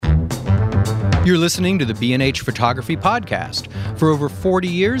You're listening to the B&H Photography Podcast. For over 40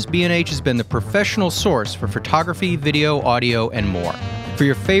 years, B&H has been the professional source for photography, video, audio, and more. For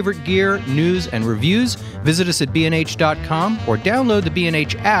your favorite gear, news, and reviews, visit us at bnh.com or download the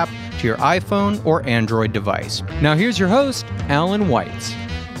B&H app to your iPhone or Android device. Now here's your host, Alan Weitz.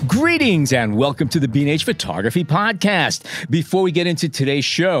 Greetings and welcome to the B&H Photography Podcast. Before we get into today's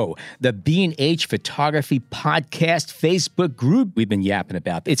show, the B&H Photography Podcast Facebook group we've been yapping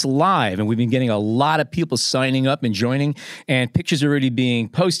about. It's live and we've been getting a lot of people signing up and joining, and pictures are already being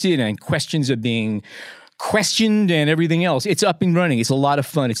posted and questions are being questioned and everything else. It's up and running. It's a lot of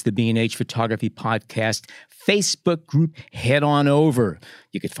fun. It's the B&H Photography Podcast Facebook group. Head on over.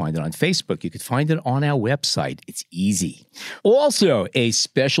 You could find it on Facebook. You could find it on our website. It's easy. Also, a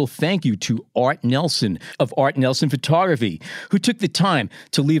special thank you to Art Nelson of Art Nelson Photography, who took the time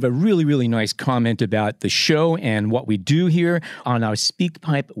to leave a really, really nice comment about the show and what we do here on our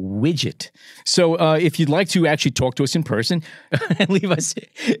SpeakPipe widget. So if you'd like to actually talk to us in person, leave us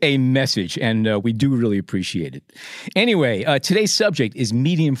a message, and we do really appreciate it. Anyway, today's subject is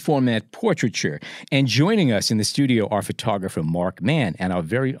medium format portraiture, and joining us in the studio are photographer Mark Mann and our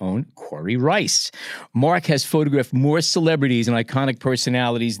very own Corey Rice. Mark has photographed more celebrities and iconic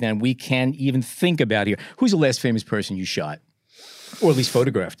personalities than we can even think about here. Who's the last famous person you shot? Or at least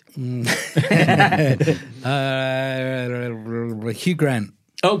photographed? Hugh Grant.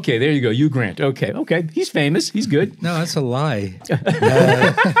 Okay, there you go. Hugh Grant. Okay. He's famous. He's good. No, that's a lie.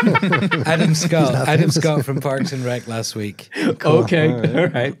 Adam Scott. Adam Scott from Parks and Rec last week. Cool. Okay, all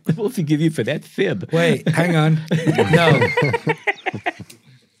right. We'll forgive you for that fib. Wait, hang on. No.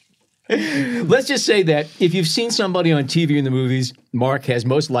 Let's just say that if you've seen somebody on TV or in the movies, Mark has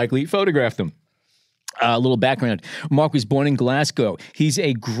most likely photographed them. A little background. Mark was born in Glasgow. He's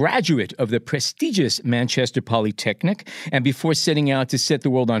a graduate of the prestigious Manchester Polytechnic, and before setting out to set the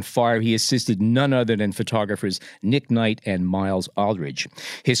world on fire, he assisted none other than photographers Nick Knight and Miles Aldridge.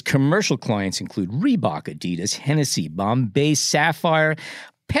 His commercial clients include Reebok, Adidas, Hennessy, Bombay Sapphire,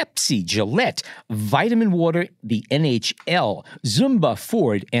 Pepsi, Gillette, Vitamin Water, the NHL, Zumba,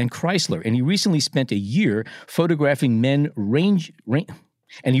 Ford, and Chrysler. And he recently spent a year photographing men ranging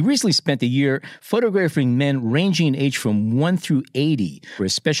in age from 1 through 80 for a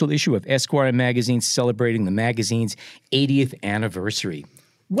special issue of Esquire magazine celebrating the magazine's 80th anniversary.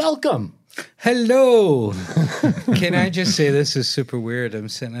 Welcome. Hello. Can I just say this is super weird? I'm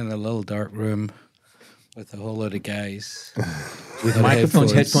sitting in a little dark room with a whole lot of guys. With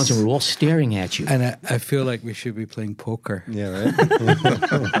microphones, headphones, and we're all staring at you. And I feel like we should be playing poker. Yeah, right?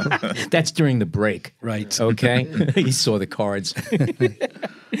 That's during the break. Right. Okay? He saw the cards.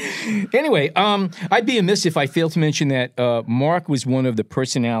 Anyway, I'd be amiss if I failed to mention that Mark was one of the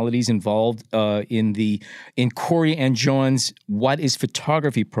personalities involved in Corey and John's What is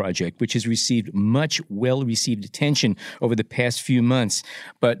Photography project, which has received much well-received attention over the past few months,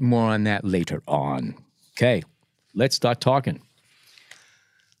 but more on that later on. Okay, let's start talking.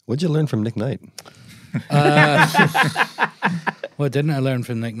 What'd you learn from Nick Knight? What didn't I learn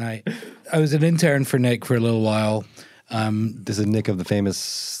from Nick Knight? I was an intern for Nick for a little while. This is Nick of the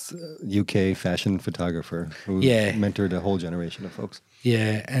famous UK fashion photographer who mentored a whole generation of folks.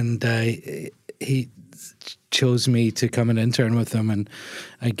 Yeah, and he chose me to come and intern with him, and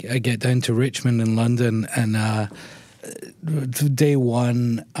I get down to Richmond in London, and day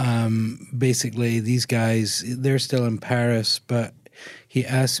one, basically these guys, they're still in Paris, but he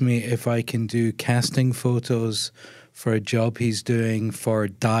asked me if I can do casting photos for a job he's doing for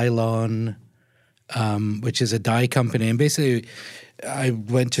Dylon, which is a dye company. And basically, I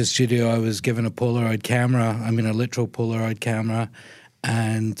went to a studio. I was given a Polaroid camera. I mean, a literal Polaroid camera.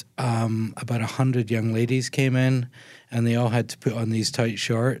 And about 100 young ladies came in, and they all had to put on these tight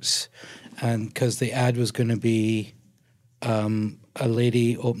shorts. And because the ad was going to be a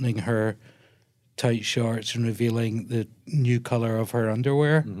lady opening her tight shorts and revealing the new color of her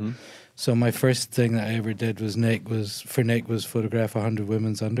underwear. Mm-hmm. So my first thing that I ever did was photograph 100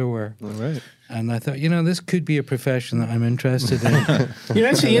 women's underwear. All right. And I thought, this could be a profession that I'm interested in.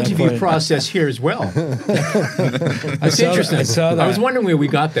 That's the interview process here as well. That's interesting. I saw that. I was wondering where we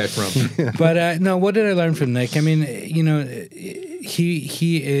got that from. But no, what did I learn from Nick? I mean, he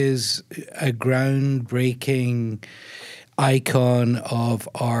is a groundbreaking icon of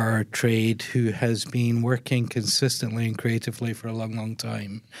our trade who has been working consistently and creatively for a long, long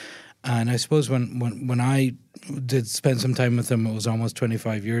time. And I suppose when I did spend some time with him, it was almost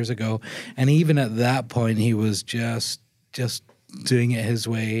 25 years ago. And even at that point, he was just doing it his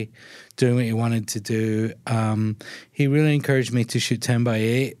way, doing what he wanted to do. He really encouraged me to shoot 10 by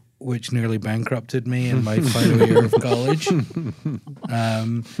 8 which nearly bankrupted me in my final year of college. And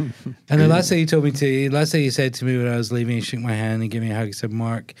the last thing he said to me when I was leaving, he shook my hand and gave me a hug. He said,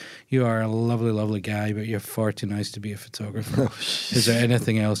 "Mark, you are a lovely, lovely guy, but you're far too nice to be a photographer. Is there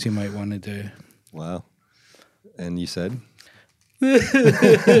anything else you might want to do?" Wow. And you said? He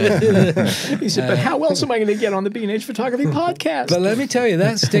said, "But how else am I going to get on the B&H Photography podcast?" But let me tell you,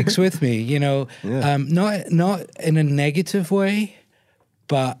 that sticks with me. Not in a negative way,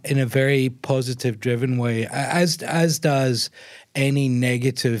 but in a very positive, driven way. As does any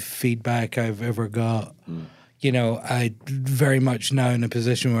negative feedback I've ever got. I very much now in a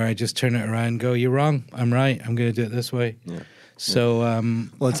position where I just turn it around and go, "You're wrong. I'm right. I'm going to do it this way." Yeah. So,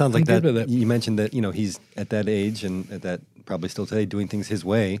 well, it sounds like that. You mentioned that he's at that age and at that probably still today doing things his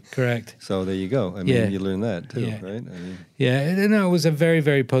way. Correct. So there you go. I mean, you learn that too, right? It was a very,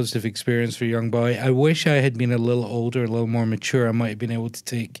 very positive experience for a young boy. I wish I had been a little older, a little more mature. I might have been able to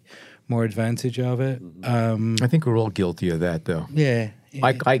take more advantage of it. I think we're all guilty of that, though. Yeah.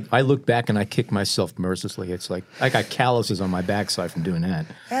 I look back and I kick myself mercilessly. It's like I got calluses on my backside from doing that.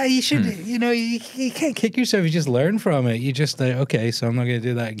 You should, you can't kick yourself. You just learn from it. You just think, okay, so I'm not going to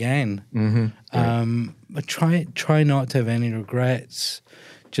do that again. Mm-hmm. But try not to have any regrets.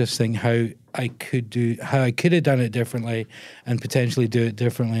 Just think how I could have done it differently, and potentially do it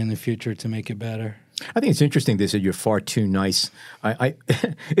differently in the future to make it better. I think it's interesting. They said you're far too nice.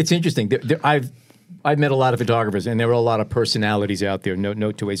 It's interesting. I've met a lot of photographers, and there are a lot of personalities out there.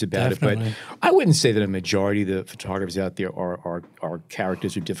 No two ways about Definitely. it. But I wouldn't say that a majority of the photographers out there are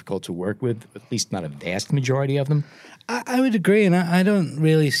characters who are difficult to work with. At least not a vast majority of them. I would agree, and I don't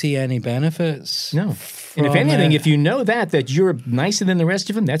really see any benefits. No. And if anything, if you know that you're nicer than the rest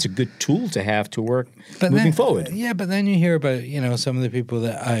of them, that's a good tool to have to work moving forward. Yeah, but then you hear about some of the people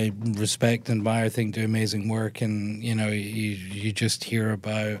that I respect and admire, think do amazing work, and you just hear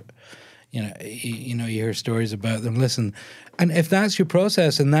about. You hear stories about them. Listen, and if that's your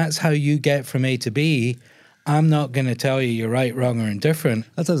process and that's how you get from A to B, I'm not going to tell you you're right, wrong, or indifferent.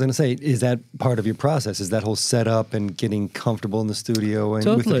 That's what I was going to say. Is that part of your process? Is that whole setup and getting comfortable in the studio and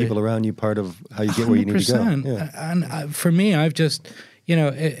with the people around you part of how you get where you need to go? Yeah. And for me, I've just...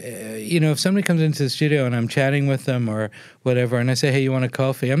 if somebody comes into the studio and I'm chatting with them or whatever, and I say, "Hey, you want a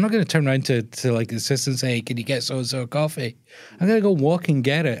coffee?" I'm not going to turn around to like the assistant and say, "Hey, can you get so-and-so a coffee?" I'm going to go walk and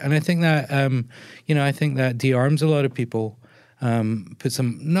get it. And I think that, I think that de-arms a lot of people, puts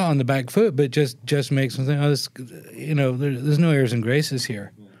them not on the back foot, but just makes them think, there's no airs and graces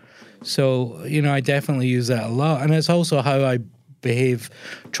here. So, I definitely use that a lot. And it's also how I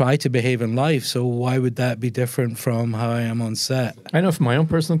try to behave in life. So why would that be different from how I am on set? I know from my own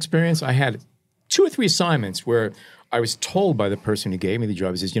personal experience, I had 2 or 3 assignments where I was told by the person who gave me the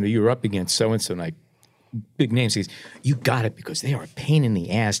job, he says, you're up against so-and-so, and big names, he says, "You got it, because they are a pain in the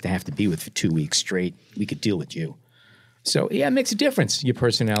ass to have to be with for 2 weeks straight. We could deal with you." So, yeah, it makes a difference, your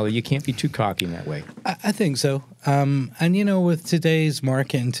personality. You can't be too cocky in that way. I think so. And, with today's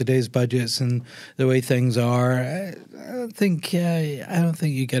market and today's budgets and the way things are, I don't think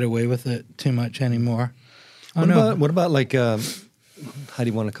you get away with it too much anymore. What about like, how do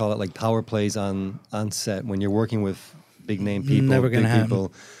you want to call it, like power plays on set when you're working with big name people, never gonna big happen.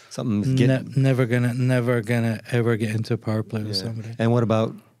 people? Never gonna ever get into a power play with somebody. And what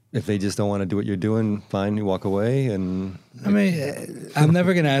about... if they just don't want to do what you're doing, fine, you walk away. And I'm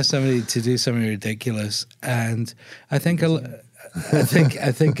never going to ask somebody to do something ridiculous. And I think some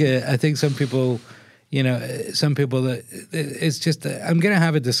people, that it's just I'm going to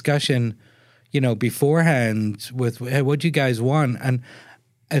have a discussion, beforehand with, "Hey, what do you guys want?" And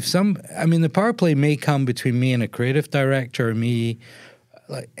the power play may come between me and a creative director, or me.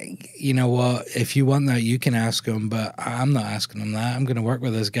 Like, if you want that, you can ask him, but I'm not asking him that. I'm going to work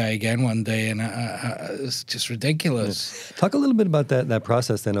with this guy again one day, and it's just ridiculous. Yeah. Talk a little bit about that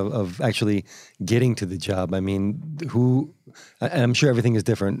process then of actually getting to the job. I mean, and I'm sure everything is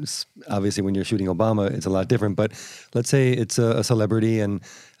different. Obviously, when you're shooting Obama, it's a lot different, but let's say it's a celebrity, and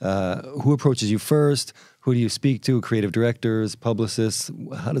who approaches you first? Who do you speak to? Creative directors, publicists?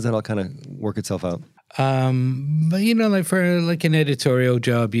 How does that all kind of work itself out? But like for like an editorial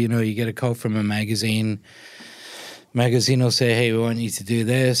job, you get a call from a magazine. Magazine will say, "Hey, we want you to do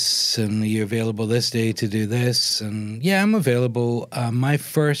this, and are you available this day to do this?" And yeah, I'm available. My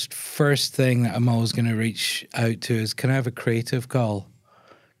first thing that I'm always going to reach out to is, can I have a creative call?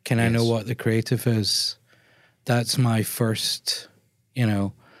 Can I know what the creative is? That's my first,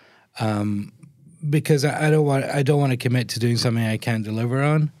 because I don't want to commit to doing something I can't deliver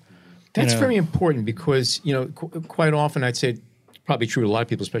on. That's very important, because, quite often I'd say probably true to a lot of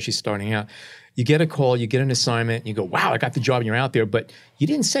people, especially starting out. You get a call, you get an assignment, you go, wow, I got the job, and you're out there. But you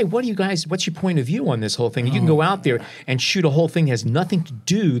didn't say, what's your point of view on this whole thing? And you can go out there and shoot a whole thing that has nothing to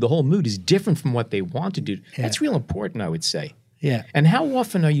do, the whole mood is different from what they want to do. Yeah. That's real important, I would say. Yeah. And how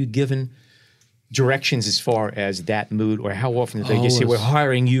often are you given directions as far as that mood, or how often do they just say, we're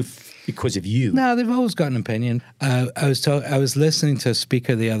hiring you because of you? No, they've always got an opinion. I was listening to a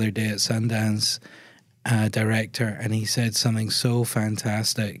speaker the other day at Sundance, director, and he said something so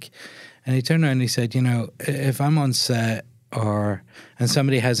fantastic. And he turned around and he said, you know, if I'm on set and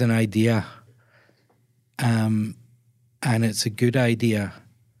somebody has an idea, and it's a good idea,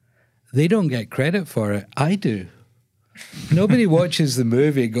 they don't get credit for it. I do. Nobody watches the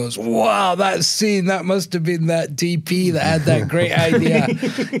movie and goes, wow, that scene, that must have been that DP that had that great idea,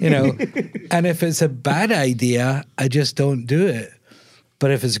 you know. And if it's a bad idea, I just don't do it.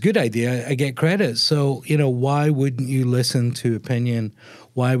 But if it's a good idea, I get credit. So, you know, why wouldn't you listen to opinion?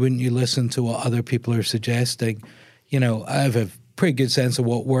 Why wouldn't you listen to what other people are suggesting? You know, I have a pretty good sense of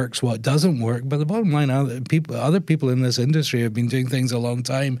what works, what doesn't work. But the bottom line, other people in this industry have been doing things a long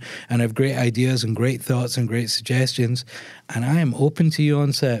time and have great ideas and great thoughts and great suggestions. And I am open to you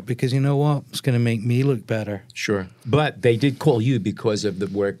on set because you know what? It's going to make me look better. Sure. But they did call you because of the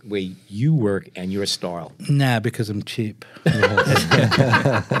way you work and your style. Nah, because I'm cheap.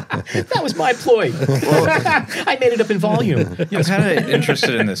 That was my ploy. I made it up in volume. I'm kind of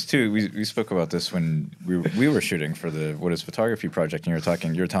interested in this too. We spoke about this when we were shooting for the What Is Photography project, and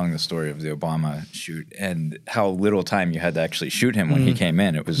you were telling the story of the Obama shoot and how little time you had to actually shoot him when he came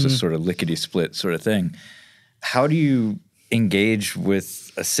in. It was just sort of lickety-split sort of thing. How do you engage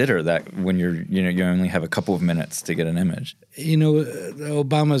with a sitter that when you only have a couple of minutes to get an image? You know,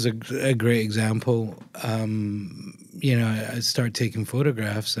 Obama's a great example. You know, I started taking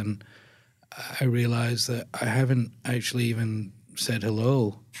photographs and I realized that I haven't actually even said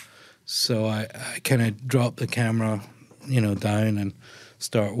hello. So I kind of dropped the camera, you know, down and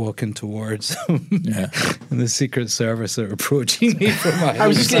start walking towards them. Yeah. And the Secret Service are approaching me from my I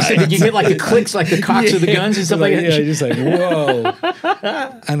was just going to say, did you get like the clicks, like the cocks of the guns and stuff like that? Yeah, just like, whoa.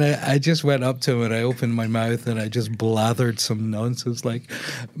 And I just went up to him and I opened my mouth and I just blathered some nonsense like,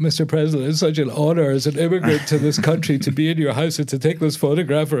 Mr. President, it's such an honor as an immigrant to this country to be in your house and to take this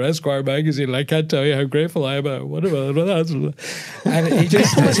photograph for Esquire magazine. I can't tell you how grateful I am. And he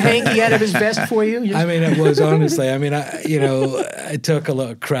just was hanky out of his vest for you? I mean, it was honestly. I mean, I took a lot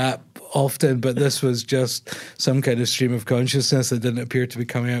of crap often, but this was just some kind of stream of consciousness that didn't appear to be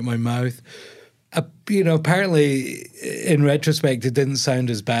coming out of my mouth. You know, apparently, in retrospect, it didn't sound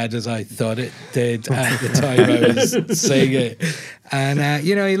as bad as I thought it did at the time I was saying it. And,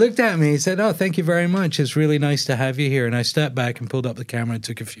 you know, he looked at me, he said, oh, thank you very much. It's really nice to have you here. And I stepped back and pulled up the camera and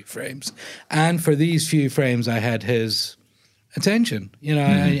took a few frames. And for these few frames, I had his attention. You know,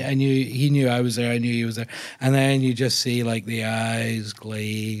 I knew he knew I was there. I knew he was there. And then you just see like the eyes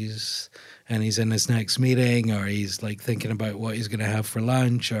glaze and he's in his next meeting or he's like thinking about what he's going to have for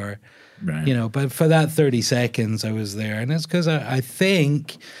lunch or, you know, but for that 30 seconds I was there. And it's because I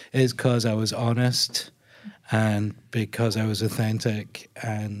think it's because I was honest and because I was authentic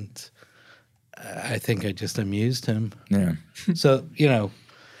and I think I just amused him. Yeah. So, you know,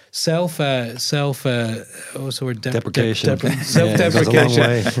 self-deprecation. Deprecation.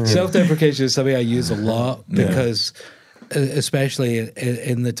 Self-deprecation. Self-deprecation is something I use a lot because, especially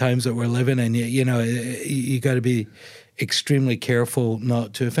in the times that we're living in, you know, you got to be extremely careful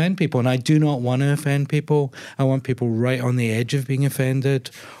not to offend people. And I do not want to offend people. I want people right on the edge of being offended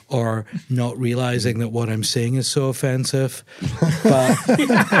or not realizing that what I'm saying is so offensive. But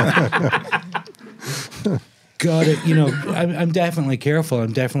God, you know, I'm definitely careful.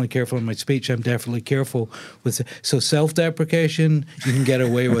 I'm definitely careful in my speech. I'm definitely careful with. So self-deprecation, you can get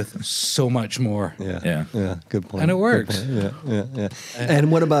away with so much more. Yeah. Good point. And it works. Yeah.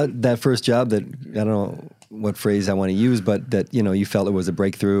 And what about that first job that, I don't know what phrase I want to use, but that, you know, you felt it was a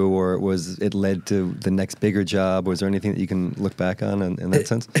breakthrough or it led to the next bigger job? Was there anything that you can look back on in that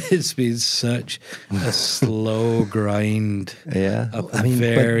sense? It's been such a slow grind. Yeah. I mean,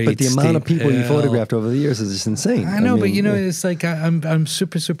 but the amount of people you photographed over the years is just insane. I know, but you know, it's like I'm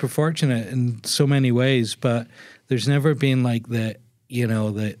super, super fortunate in so many ways, but there's never been like the, you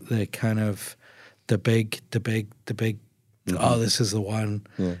know, the kind of the big oh, this is the one.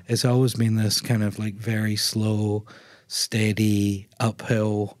 Yeah. It's always been this kind of like very slow, steady,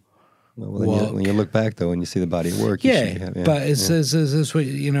 uphill When you look back, though, and you see the body of work, you should be happy. But it's what,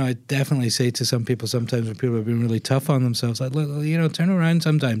 I definitely say to some people sometimes when people have been really tough on themselves, like, turn around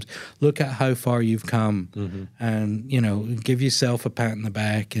sometimes, look at how far you've come, and give yourself a pat in the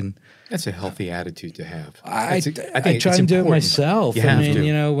back. And that's a healthy attitude to have. I try and do it myself.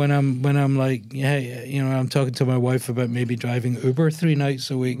 When I'm like, I'm talking to my wife about maybe driving Uber 3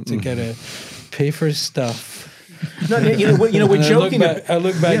 nights a week to get a pay for stuff. No, we're joking. I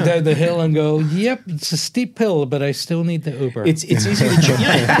look back down the hill and go, "Yep, it's a steep hill, but I still need the Uber." It's easy to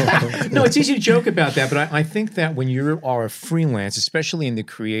joke. No, it's easy to joke about that, but I think that when you are a freelance, especially in the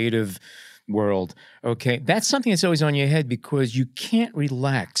creative world, okay, that's something that's always on your head because you can't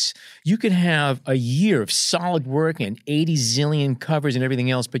relax. You could have a year of solid work and 80 zillion covers and everything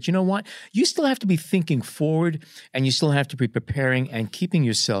else, but you know what? You still have to be thinking forward, and you still have to be preparing and keeping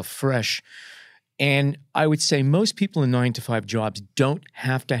yourself fresh. And I would say most people in 9-to-5 jobs don't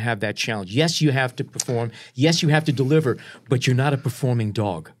have to have that challenge. Yes, you have to perform. Yes, you have to deliver, but you're not a performing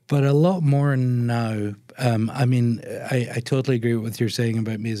dog. But a lot more now. I totally agree with what you're saying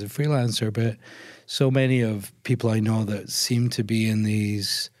about me as a freelancer, but so many of people I know that seem to be in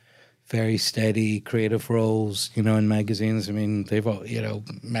these very steady creative roles, in magazines. I mean, they've all,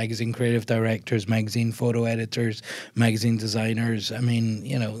 magazine creative directors, magazine photo editors, magazine designers. I mean,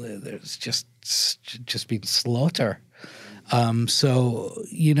 there's just been slaughter. So,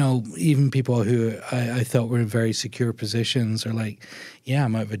 even people who I thought were in very secure positions are like, yeah,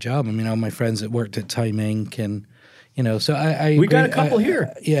 I'm out of a job. I mean, all my friends that worked at Time Inc. and, so I we got a couple here.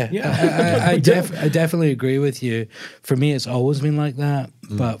 I definitely agree with you. For me, it's always been like that.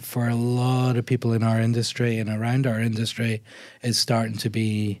 But for a lot of people in our industry and around our industry, it's starting to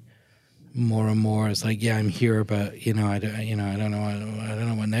be more and more. It's like, I'm here, but I don't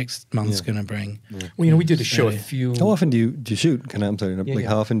know what next month's going to bring. Yeah. Well, we did a show a few. How often do you shoot? I'm sorry.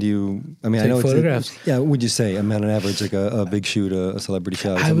 How often do you? I mean, take I know photographs. Would you say? I mean, on average, like a big shoot, a celebrity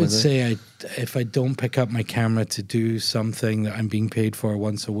shot. I would say if I don't pick up my camera to do something that I'm being paid for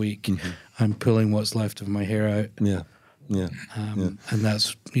once a week, I'm pulling what's left of my hair out. Yeah. And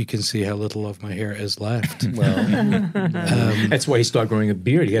that's, you can see how little of my hair is left. Well, that's why he started growing a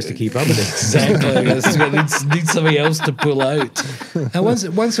beard. He has to keep up with it. Exactly. Need somebody else to pull out.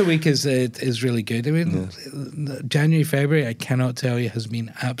 And once a week is really good. I mean, January, February, I cannot tell you, has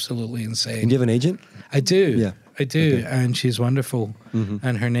been absolutely insane. And do you have an agent? I do. Yeah. I do. Okay. And she's wonderful.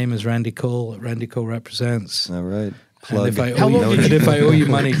 And her name is Randy Cole. Randy Cole Represents. All right. And if I owe you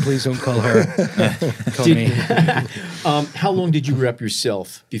money, please don't call her. Call me. How long did you rep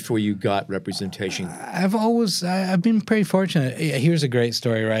yourself before you got representation? I've been pretty fortunate. Here's a great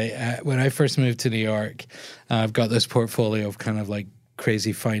story, right? When I first moved to New York, I've got this portfolio of kind of like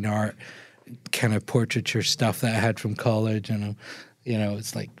crazy fine art, kind of portraiture stuff that I had from college, and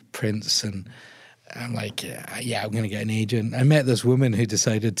it's like prints, and I'm like, I'm going to get an agent. I met this woman who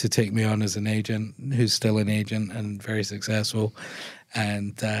decided to take me on as an agent, who's still an agent and very successful.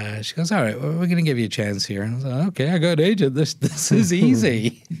 And she goes, all right, well, we're going to give you a chance here. And I was like, okay, I got an agent. This is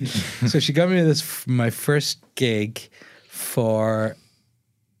easy. So she got me my first gig for,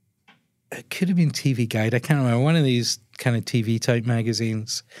 it could have been TV Guide. I can't remember. One of these kind of TV type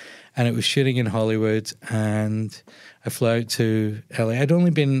magazines. And it was shooting in Hollywood, and I flew out to LA. I'd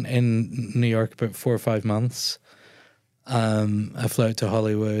only been in New York about 4 or 5 months. I flew out to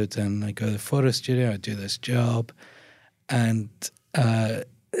Hollywood, and I go to the photo studio. I do this job, and thankfully,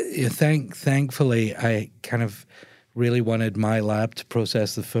 I kind of really wanted my lab to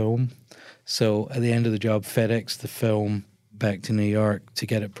process the film. So at the end of the job, FedEx the film back to New York to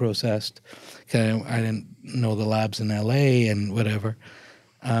get it processed. I didn't know the labs in LA and whatever.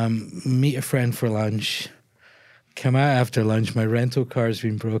 Meet a friend for lunch, come out after lunch, my rental car's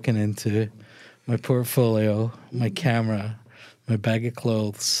been broken into, my portfolio, my camera, my bag of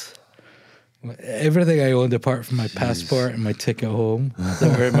clothes, everything I owned apart from my passport and my ticket home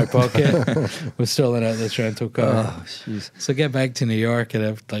that were in my pocket was stolen out of this rental car. So I get back to New York and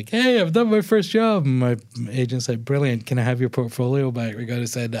I'm like, hey, I've done my first job. And my agent's like, brilliant, can I have your portfolio back? We got to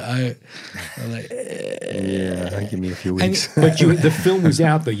send it out. I'm like, give me a few weeks. But the film was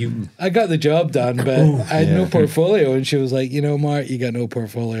out though. I got the job done, but I had no portfolio. And she was like, Mark, you got no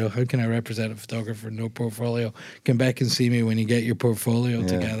portfolio. How can I represent a photographer? No portfolio. Come back and see me when you get your portfolio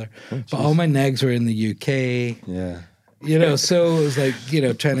together. But all my negs were in the UK. Yeah. You know, so it was like, you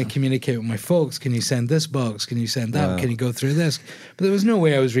know, trying to communicate with my folks. Can you send this box? Can you send that? Wow. Can you go through this? But there was no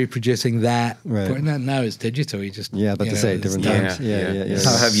way I was reproducing that. Right. Now it's digital. You just But you to know, say it's- different yeah, times.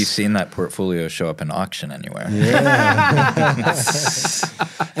 Yeah. How have you seen that portfolio show up in auction anywhere?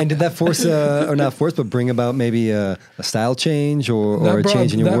 And did that force, or not force, but bring about maybe a style change or a That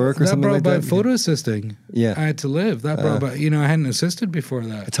change in your that- work or that something brought like that? about photo assisting. Yeah. I had to live. That brought about, you know, I hadn't assisted before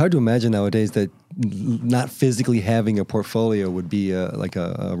that. It's hard to imagine nowadays that not physically having a portfolio would be like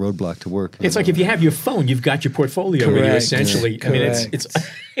a roadblock to work. It's like if you have your phone, you've got your portfolio with you, Correct. essentially. I mean, Correct.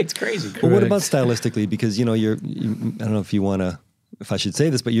 it's crazy. But what Correct. about stylistically? Because you know, I don't know if you want to, if I should say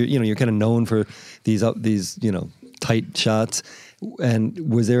this, but you're kind of known for these tight shots. And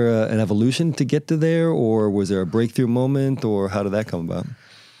was there an evolution to get to there, or was there a breakthrough moment, or how did that come about?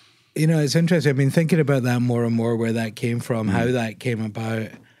 You know, it's interesting. I've been thinking about that more and more, where that came from, how that came about.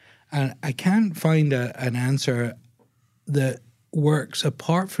 And I can't find an answer that works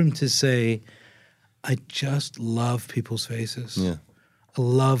apart from to say, I just love people's faces. Yeah. I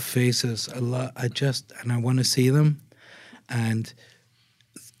love faces. and I want to see them. And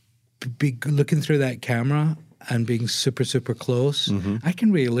be looking through that camera and being super, super close, I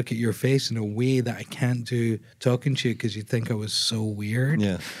can really look at your face in a way that I can't do talking to you because you think I was so weird.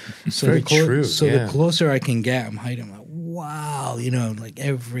 Yeah. So Very true, So yeah. the closer I can get, I'm hiding. I'm like, wow, you know, like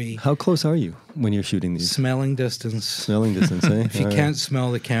every How close are you when you're shooting these? smelling distance. Smelling distance, eh? If you All right. can't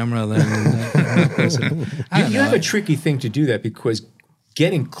smell the camera, then listen, I don't You know. have a tricky thing to do that because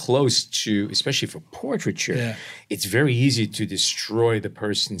getting close to, especially for portraiture, Yeah. it's very easy to destroy the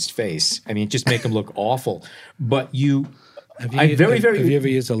person's face. I mean, just make them look awful. But Have you have ever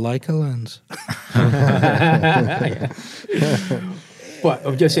used a Leica lens? But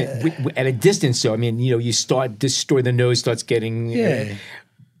I'm just saying, at a distance, though, I mean, you know, you start destroy the nose starts getting, Yeah.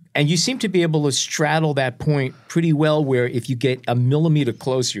 and you seem to be able to straddle that point pretty well. Where if you get a millimeter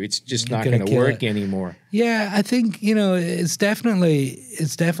closer, it's just not gonna going to kill work it. anymore. Yeah, I think, you know, it's definitely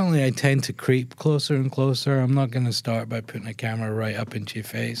I tend to creep closer and closer. I'm not going to start by putting a camera right up into your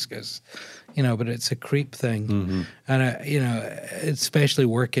face because, you know, but it's a creep thing. And, you know, especially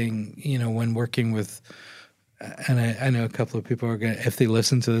working, you know, when working with, and I know a couple of people are going to, if they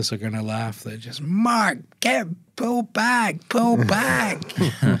listen to this, are going to laugh. They're just, Mark, pull back.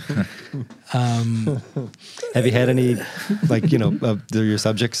 Have you had any, like, you know, do your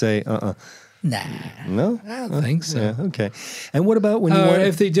subjects say, Nah, no? I don't think so. Yeah, okay. And what about when you Or want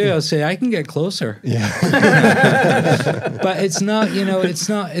if they do, I'll say I can get closer. Yeah. But it's not, you know, it's.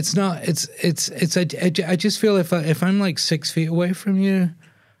 I just feel if I'm like 6 feet away from you,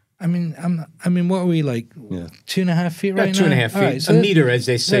 I mean, what are we like? Yeah. 2.5 feet right About now. 2.5 feet, All right, a meter, as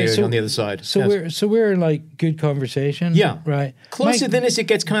they say right, so- on the other side. So Yes. we're in like good conversation. Yeah. right. Closer than this, it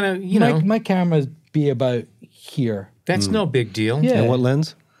gets kind of, you know, my camera be about here. that's no big deal. Yeah. And what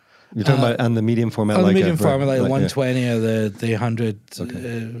lens? You're talking about on the medium format? On the like medium format, like yeah. 120 or the 100,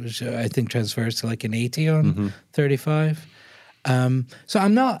 which I think transfers to like an 80 on 35. So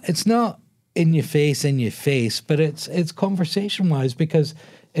I'm not. It's not in your face, but it's conversation wise because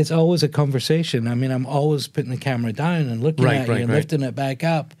it's always a conversation. I mean, I'm always putting the camera down and looking at you and lifting it back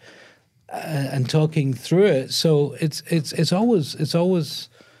up and talking through it. So it's always.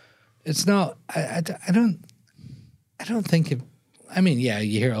 It's not. I don't think it. I mean, yeah,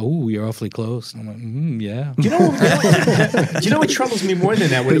 you hear, oh, you're awfully close. And I'm like, yeah. Do you know what troubles me more than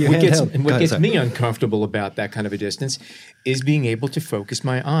that? What gets me uncomfortable about that kind of a distance is being able to focus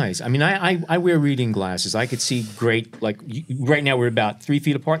my eyes. I mean, I wear reading glasses. I could see great. Like right now, we're about 3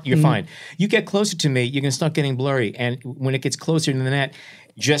 feet apart. You're fine. You get closer to me, you're gonna start getting blurry. And when it gets closer than that,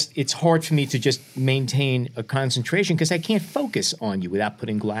 it's hard for me to just maintain a concentration because I can't focus on you without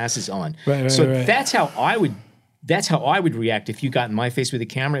putting glasses on. Right, that's how I would react if you got in my face with a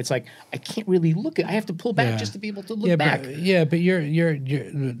camera. It's like I can't really look at. I have to pull back just to be able to look back. But you're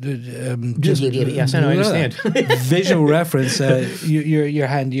just yes, I know, I understand. Visual reference. Your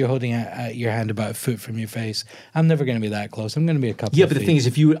hand. You're holding your hand about a foot from your face. I'm never going to be that close. I'm going to be a couple. Yeah, of but the feet.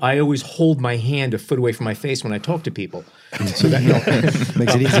 thing is, I always hold my hand a foot away from my face when I talk to people. So that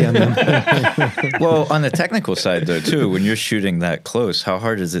Makes it easy on them. Well, on the technical side, though, too, when you're shooting that close, how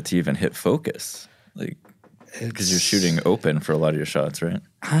hard is it to even hit focus? Like, because you're shooting open for a lot of your shots, right?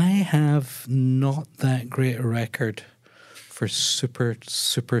 I have not that great a record for super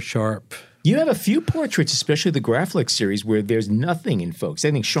sharp. You have a few portraits, especially the Graflex series, where there's nothing in focus.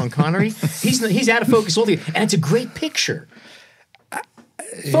 I think Sean Connery, he's out of focus all the time, and it's a great picture.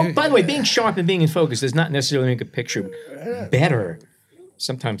 By the way, being sharp and being in focus does not necessarily make a picture better.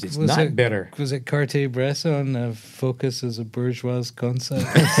 sometimes it's Was not it- better. Was it Cartier-Bresson? Focus as a bourgeois concept.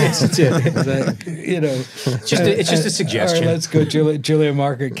 That's it. Is that, It's just a suggestion. Or let's go Julia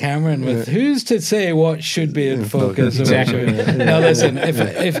Margaret Cameron with who's to say what should be in focus. Exactly. Now listen,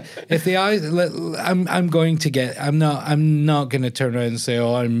 if the eyes, I'm not going to turn around and say,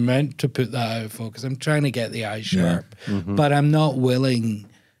 oh, I meant to put that out of focus. I'm trying to get the eye sharp, but I'm not willing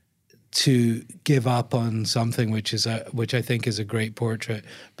to give up on something which I think is a great portrait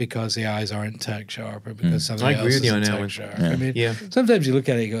because the eyes aren't tack sharp or because something I else agree with you on isn't that tack one. sharp. Yeah. I mean, Yeah. sometimes you look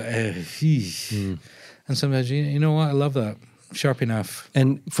at it and you go, and sometimes you know what, I love that. Sharp enough.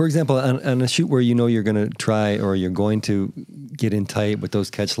 And for example, on a shoot where you know you're going to try or you're going to get in tight with those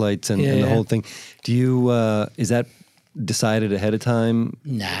catch lights and the whole thing, do you is that decided ahead of time?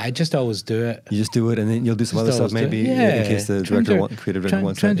 Nah, I just always do it. You just do it, and then you'll do some Just other stuff always do maybe it. in case the creative director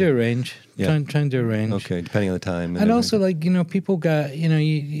wants try and that. do a range. Yeah. Try and do a range. Okay, depending on the time. And also, like, people got,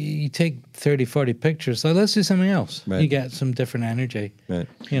 you take 30, 40 pictures. So let's do something else. Right. You get some different energy. Right.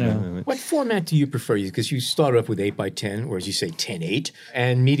 Right. What format do you prefer? Because you started off with 8x10, or as you say, 10:8,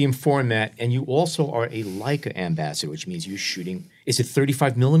 and medium format, and you also are a Leica ambassador, which means you're shooting. Is it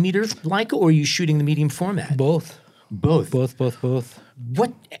 35 millimeter Leica, or are you shooting the medium format? Both. Both.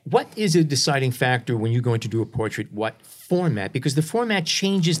 What is a deciding factor when you're going to do a portrait? What format? Because the format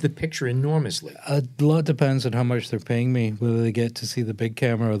changes the picture enormously. A lot depends on how much they're paying me, whether they get to see the big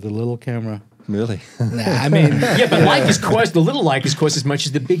camera or the little camera. Really? Nah, I mean, Yeah, but Leica's cost, the little Leica's cost as much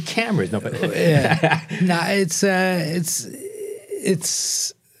as the big cameras. No, but nah,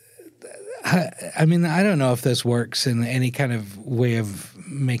 I mean, I don't know if this works in any kind of way of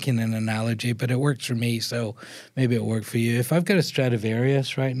making an analogy, but it works for me, so maybe it'll work for you. If I've got a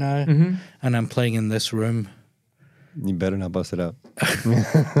Stradivarius right now and I'm playing in this room, You better not bust it out.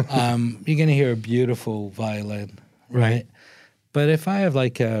 you're going to hear a beautiful violin, right? But if I have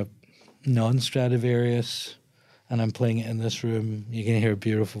like a non-Stradivarius and I'm playing it in this room, you're going to hear a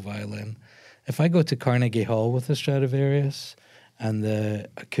beautiful violin. If I go to Carnegie Hall with a Stradivarius and the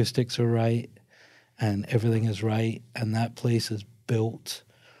acoustics are right and everything is right and that place is built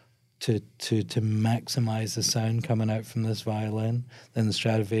to maximize the sound coming out from this violin, then the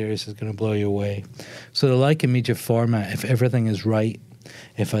Stradivarius is going to blow you away. So the Leica media format, if everything is right,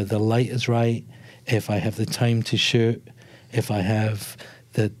 if the light is right, if I have the time to shoot, if I have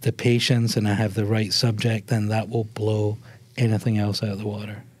the patience and I have the right subject, then that will blow anything else out of the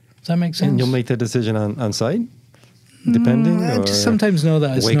water. Does that make sense? And you'll make that decision on site, depending. I or just sometimes know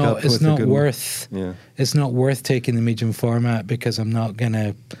that wake up it's with a not good- worth. Yeah. It's not worth taking the medium format because I'm not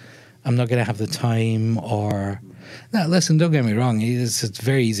gonna have the time or. Now, listen, don't get me wrong. It's a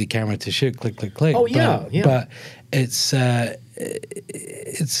very easy camera to shoot. Click, click, click. Oh, yeah, yeah. But it's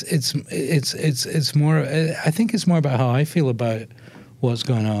more. I think it's more about how I feel about what's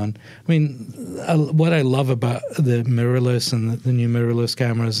going on. I mean, what I love about the mirrorless and the new mirrorless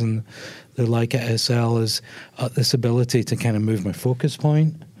cameras and the Leica SL is this ability to kind of move my focus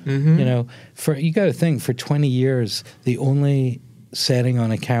point. Mm-hmm. You got to think, for 20 years, the only setting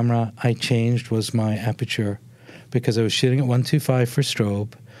on a camera I changed was my aperture because I was shooting at 1.25 for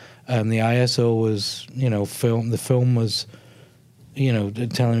strobe. The ISO was, film. The film was,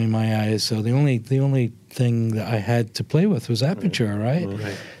 telling me my ISO. The only thing that I had to play with was aperture, right?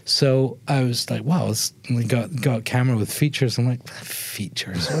 So I was like, wow, we got a camera with features. I'm like,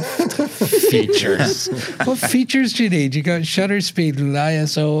 features? Features? What features do you need? You got shutter speed and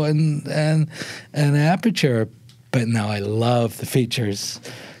ISO and aperture. But now I love the features.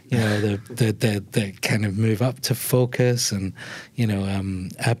 The kind of move up to focus and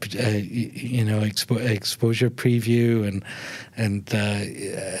exposure preview and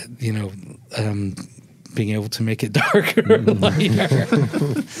being able to make it darker or lighter.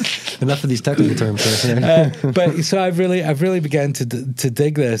 Enough of these technical terms. But so I've really began to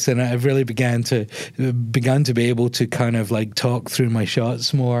dig this, and I've really begun to be able to kind of like talk through my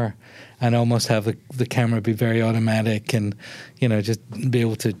shots more. And almost have the camera be very automatic and, just be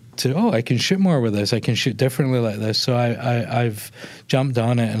able to I can shoot more with this. I can shoot differently like this. So I've jumped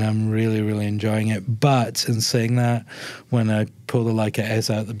on it and I'm really, really enjoying it. But in saying that, when I pull the Leica S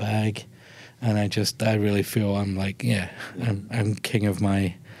out of the bag and I really feel I'm like, I'm king of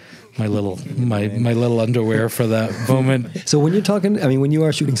my little underwear for that moment. So when you're talking, when you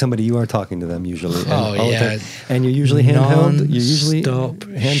are shooting somebody, you are talking to them usually. Oh, all the yeah. time. And you're usually handheld? You're usually Non-stop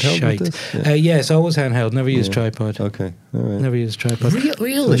handheld shite. with this? Yeah. Yes, always handheld. Never use tripod. Okay, all right. Never use tripod.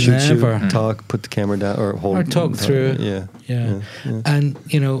 Really? So Never. shoot, talk, put the camera down, or hold. Or talk through. Yeah. Yeah. And,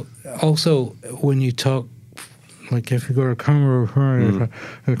 also when you talk like if you got a camera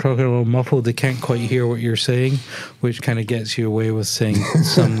you're talking a little muffled, they can't quite hear what you're saying, which kind of gets you away with saying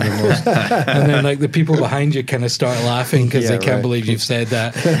some of the most. And then like the people behind you kind of start laughing because they can't believe you've said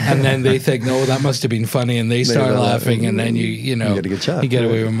that, and then they think, no, that must have been funny, and they start laughing, and then you know get a good shot. you get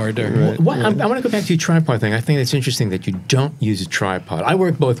away with murder. I want to go back to your tripod thing. I think it's interesting that you don't use a tripod. I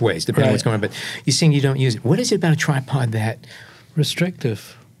work both ways, depending on what's going on, but you're saying you don't use it. What is it about a tripod that...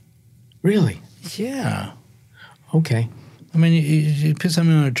 Restrictive. Really? Yeah. Okay. I mean, you put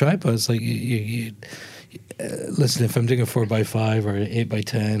something on a tripod, it's like listen, if I'm doing a 4x5 or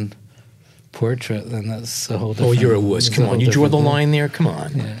 8x10 portrait, then that's a whole different... Oh, you're a wuss. Come on. You draw the line there? Come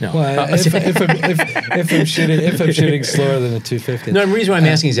on. Yeah. No. Well, if I'm shooting slower than a 250. No, the reason why I'm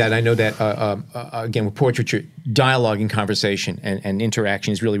asking is that I know that, again, with portraiture, dialogue and conversation and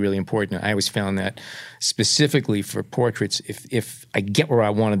interaction is really, really important. I always found that specifically for portraits, if I get where I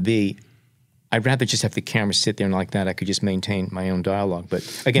want to be, I'd rather just have the camera sit there, and like that I could just maintain my own dialogue. But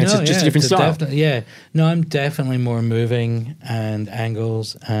again, it's just a different style. No, I'm definitely more moving and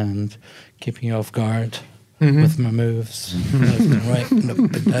angles and keeping you off guard with my moves, left and right, and up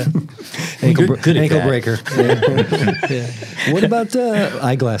and down. Ankle breaker. Yeah. What about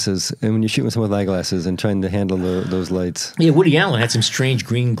eyeglasses? And when you're shooting with someone with eyeglasses and trying to handle those lights? Yeah, Woody Allen had some strange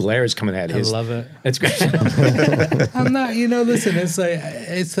green glares coming out of his. I love it. That's great. I'm not, listen, it's like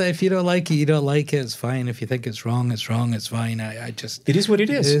if you don't like it, you don't like it. It's fine. If you think it's wrong, it's wrong. It's fine. It is what it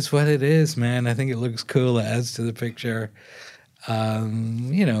is. It is what it is, man. I think it looks cool. It adds to the picture.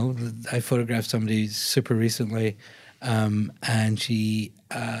 I photographed somebody super recently, and she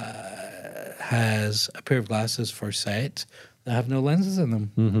has a pair of glasses for set that have no lenses in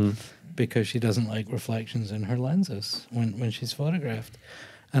them because she doesn't like reflections in her lenses when she's photographed.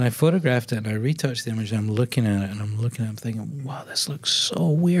 And I photographed it and I retouched the image, and I'm looking at it and I'm thinking, wow, this looks so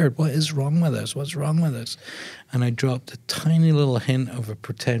weird. What is wrong with this? What's wrong with this? And I dropped a tiny little hint of a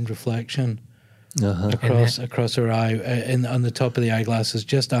pretend reflection across her eye, on the top of the eyeglasses,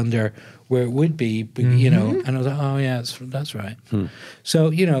 just under where it would be, and I was like, oh yeah, that's right.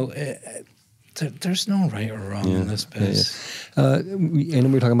 So there's no right or wrong in this biz. And we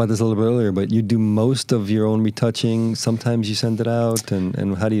were talking about this a little bit earlier, but you do most of your own retouching. Sometimes you send it out,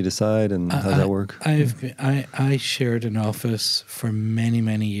 and how do you decide, and how does that work? I shared an office for many,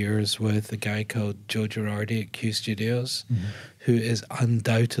 many years with a guy called Joe Girardi at Q Studios, who is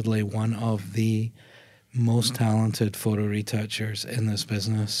undoubtedly one of the most talented photo retouchers in this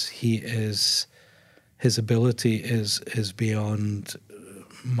business. His ability is beyond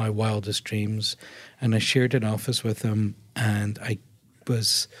my wildest dreams, and I shared an office with him, and I'm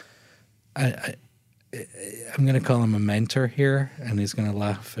going to call him a mentor here, and he's going to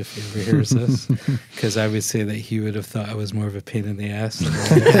laugh if he ever hears this, because I would say that he would have thought I was more of a pain in the ass.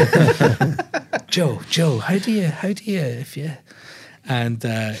 Joe, how do you if you... And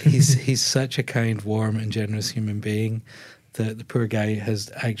he's such a kind, warm, and generous human being. The poor guy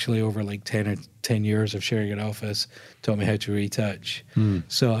has actually, over like 10 years of sharing an office, taught me how to retouch.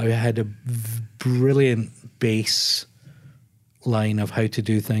 So I had a brilliant base line of how to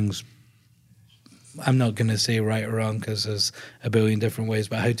do things. I'm not going to say right or wrong because there's a billion different ways,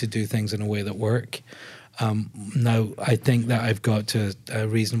 but how to do things in a way that work. Now, I think that I've got to a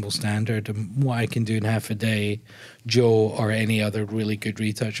reasonable standard, and what I can do in half a day, Joe or any other really good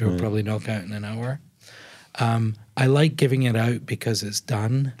retoucher will probably knock out in an hour. I like giving it out because it's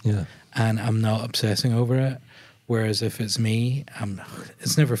done, and I'm not obsessing over it. Whereas if it's me,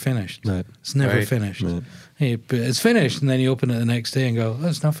 it's never finished. Right. It's never finished. Right. Hey, but it's finished, and then you open it the next day and go, oh,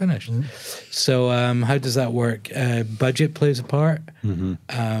 it's not finished. So how does that work? Budget plays a part.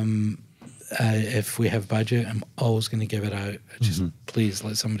 If we have budget, I'm always going to give it out. Just please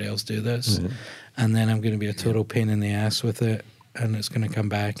let somebody else do this. And then I'm going to be a total pain in the ass with it. And it's going to come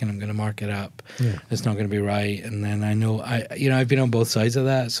back, and I'm going to mark it up. It's not going to be right, and then I know I've been on both sides of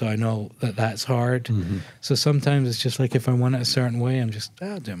that, so I know that that's hard. So sometimes it's just like if I want it a certain way, I'll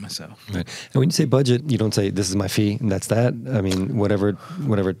do it myself. Right. And when you say budget, you don't say this is my fee and that's that. I mean, whatever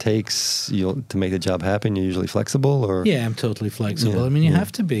it takes to make the job happen. You're usually flexible, or I'm totally flexible. I mean, you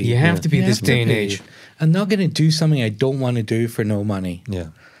have to be. You have to be this day and age. I'm not going to do something I don't want to do for no money.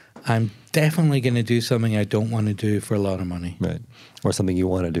 I'm definitely going to do something I don't want to do for a lot of money. Right. Or something you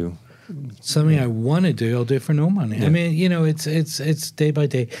want to do. Something I want to do, I'll do for no money. I mean, it's day by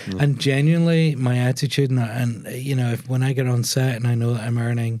day. And genuinely, my attitude, and if when I get on set and I know that I'm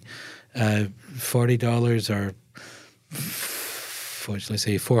earning $40 or what shall I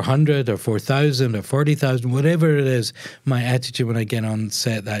say, 400 or 4,000 or 40,000, whatever it is, my attitude when I get on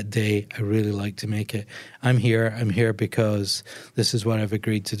set that day, I really like to make it. I'm here because this is what I've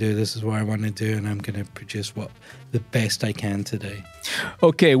agreed to do. This is what I want to do, and I'm going to produce the best I can today.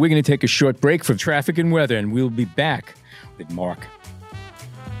 Okay, we're going to take a short break from traffic and weather, and we'll be back with Mark.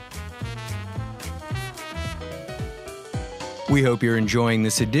 We hope you're enjoying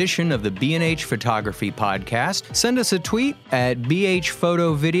this edition of the B&H Photography Podcast. Send us a tweet at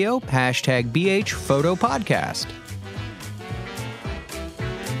BHPhotoVideo, #BHPhotoPodcast.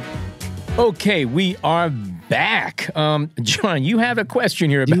 Okay, we are back. John, you have a question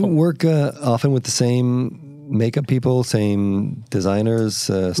here about... Do you work often with the same makeup people, same designers,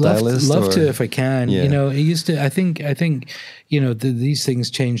 stylists? Love to if I can. Yeah. You know, it used to. I think. You know, these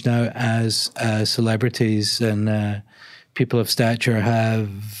things change now as celebrities and people of stature have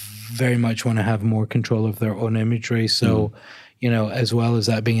very much want to have more control of their own imagery. So, you know, as well as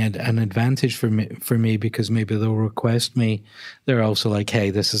that being an advantage for me, because maybe they'll request me, they're also like, hey,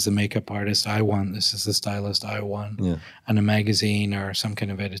 this is the makeup artist I want. This is the stylist I want. Yeah. And a magazine or some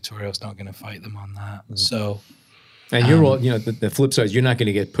kind of editorial is not going to fight them on that. So... And you're all, you know, the flip side is you're not going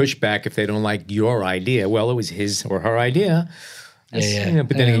to get pushback if they don't like your idea. Well, it was his or her idea. You know,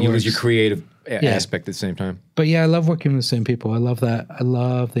 but then again, you lose your creative aspect at the same time. But yeah, I love working with the same people. I love that. I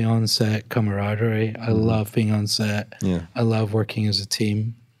love the on-set camaraderie. I love being on set. Yeah. I love working as a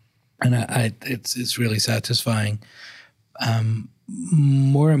team. And it's really satisfying.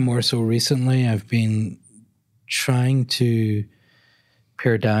 More and more so recently, I've been trying to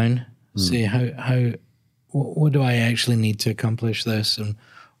pare down, see how what do I actually need to accomplish this, and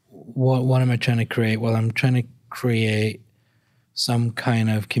what am I trying to create? Well, I'm trying to create some kind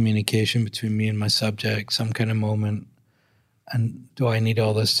of communication between me and my subject, some kind of moment. And do I need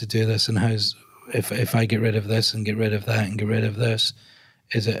all this to do this? And if I get rid of this and get rid of that and get rid of this,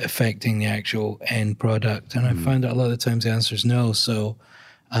 is it affecting the actual end product? And I find that a lot of the times the answer is no. So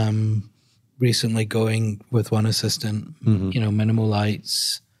recently going with one assistant, you know, minimal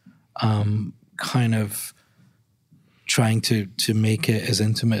lights, kind of trying to make it as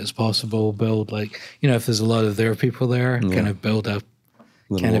intimate as possible, build like, you know, if there's a lot of their people there, kind of build a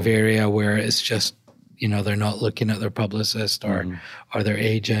kind of area where it's just, you know, they're not looking at their publicist or their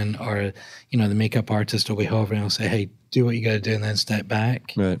agent, or, you know, the makeup artist will be hovering and say, hey, do what you got to do and then step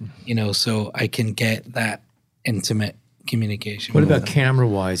back. Right. You know, so I can get that intimate communication. What about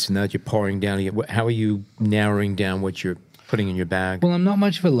camera-wise, now that you're pouring down, how are you narrowing down what you're putting in your bag? Well, I'm not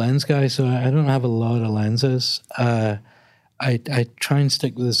much of a lens guy, so I don't have a lot of lenses. I try and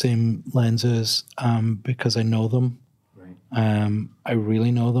stick with the same lenses because I know them. Right. I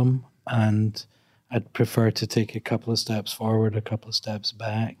really know them, and I'd prefer to take a couple of steps forward, a couple of steps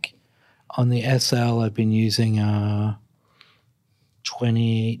back. On the SL, I've been using a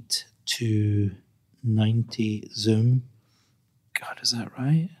 28 to 90 zoom. God, is that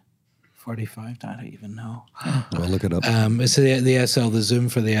right? 45? I don't even know. I'll look it up. It's the SL, the zoom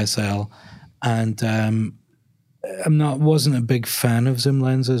for the SL, and wasn't a big fan of zoom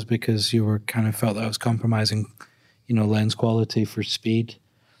lenses because you were kind of felt that I was compromising, you know, lens quality for speed.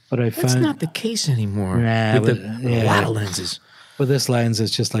 But That's not the case anymore. A lot of lenses. With this lens,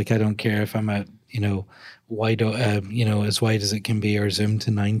 it's just like I don't care if I'm at, you know, wide, you know, as wide as it can be or zoom to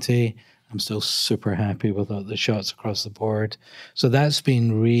 90. I'm still super happy with the shots across the board. So that's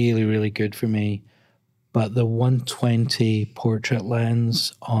been really, really good for me. But the 120 portrait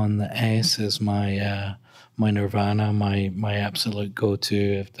lens on the S is my my nirvana, my absolute go-to.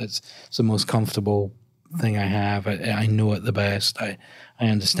 If it's the most comfortable thing I have, I know it the best. I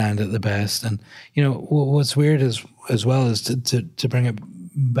understand it the best. And, you know, what's weird as well is to bring it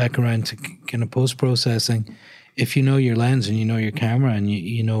back around to kind of post-processing. If you know your lens and you know your camera and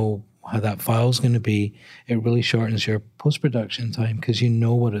you know how that file's going to be, it really shortens your post-production time because you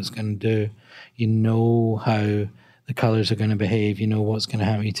know what it's going to do. You know how the colors are going to behave. You know what's going to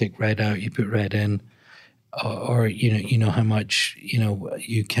happen. You take red out, you put red in, or you know how much, you know,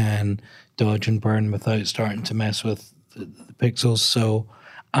 you can dodge and burn without starting to mess with the pixels. So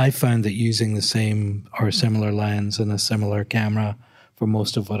I found that using the same or a similar lens and a similar camera for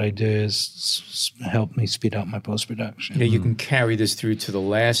most of what I do is help me speed up my post-production. You can carry this through to the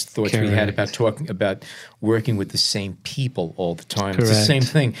last thoughts we had about talking about working with the same people all the time. Correct. It's the same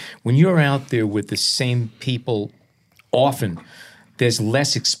thing. When you're out there with the same people often, there's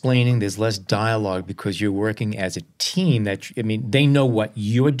less explaining, there's less dialogue because you're working as a team. They know what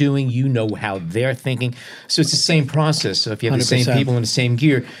you're doing, you know how they're thinking. So it's the same process. So if you have 100%. The same people in the same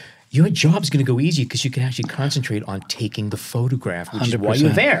gear, your job's going to go easy because you can actually concentrate on taking the photograph, which is why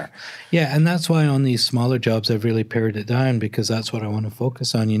you're 100%. there. Yeah, and that's why on these smaller jobs I've really pared it down, because that's what I want to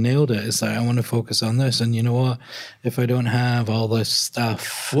focus on. You nailed it. It's like, I want to focus on this, and you know what? If I don't have all this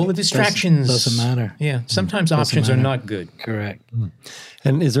stuff, Well, the distractions doesn't matter. Yeah, sometimes options are not good. Correct.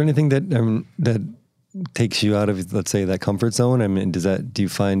 And is there anything that that takes you out of, let's say, that comfort zone? I mean, do you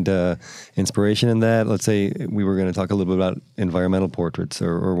find inspiration in that? Let's say we were going to talk a little bit about environmental portraits,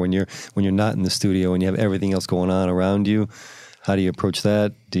 or when you're not in the studio and you have everything else going on around you. How do you approach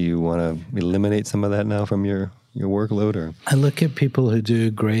that? Do you want to eliminate some of that now from your workload? Or I look at people who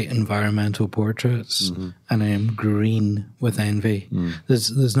do great environmental portraits, and I am green with envy.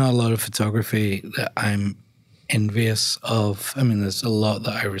 There's not a lot of photography that I'm envious of. I mean, there's a lot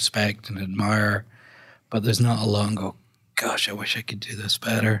that I respect and admire, but there's not a lot and go, gosh, I wish I could do this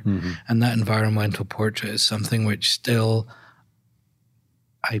better. And that environmental portrait is something which still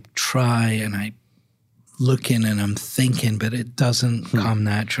I try and I look in and I'm thinking, but it doesn't come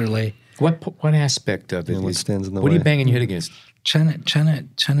naturally. What aspect of it what is? stands in the What are you way? banging your head against? Trying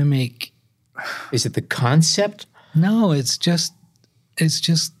to make. Is it the concept? No, it's just,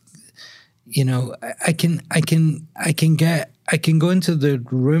 you know, I can go into the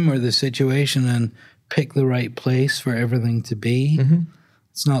room or the situation and pick the right place for everything to be.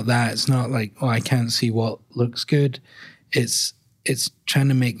 It's not that. It's not like, oh, I can't see what looks good. It's trying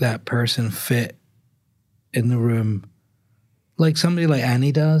to make that person fit in the room, like somebody like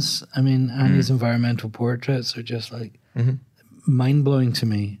Annie does. I mean, Annie's environmental portraits are just like mind blowing to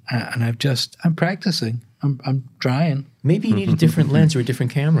me, and I'm practicing. I'm trying. Maybe you need a different lens or a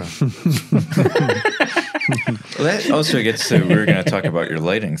different camera. Well, that also gets to, we're going to talk about your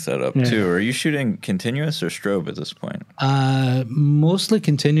lighting setup too. Are you shooting continuous or strobe at this point? Mostly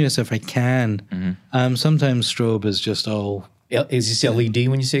continuous if I can. Sometimes strobe is just all. Is this LED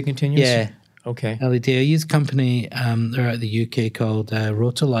when you say continuous? Yeah. Okay. LED. I use a company, they're out of the UK called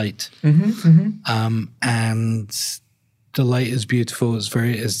Rotolite. And the light is beautiful.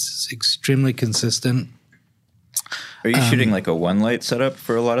 It's extremely consistent. Are you shooting like a one light setup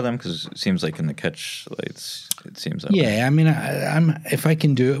for a lot of them? Because it seems like in the catch lights, it seems that way. Yeah, I mean, I'm if I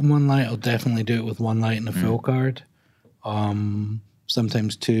can do it in one light, I'll definitely do it with one light and a full card.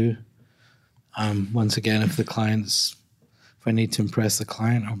 Sometimes two. Once again, if I need to impress the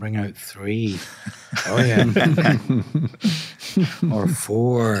client, I'll bring out 3. Oh, yeah. Or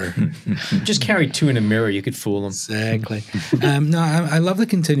 4. Just carry 2 in a mirror. You could fool them. Exactly. No, I love the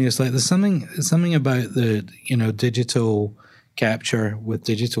continuous light. There's something about the digital capture with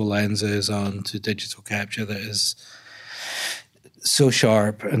digital lenses onto digital capture that is so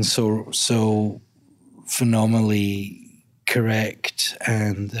sharp and so phenomenally correct,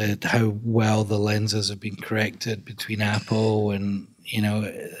 and how well the lenses have been corrected between Apple, and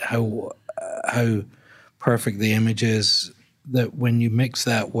how perfect the image is, that when you mix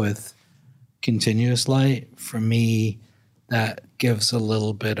that with continuous light, for me, that gives a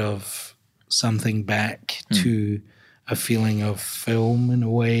little bit of something back to a feeling of film in a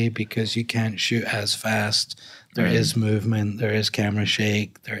way, because you can't shoot as fast. There is movement, there is camera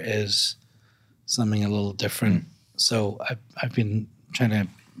shake, there is something a little different. So I've been trying to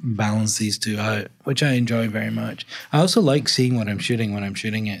balance these two out, which I enjoy very much. I also like seeing what I'm shooting when I'm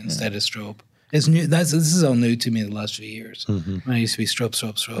shooting it instead of strobe. It's new. This is all new to me the last few years. When I used to be strobe.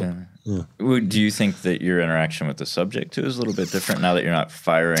 Do you think that your interaction with the subject too is a little bit different now that you're not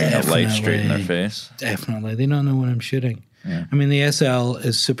firing a light straight in their face? Definitely. They don't know what I'm shooting. Yeah. I mean, the SL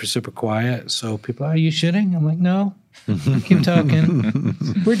is super, super quiet. So people, are you shooting? I'm like, no. Keep talking.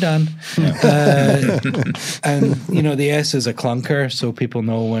 We're done. And the S is a clunker, so people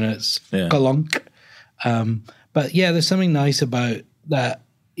know when it's clunk. But yeah, there's something nice about that.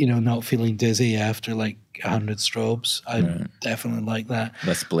 Not feeling dizzy after like 100 strobes. I definitely like that.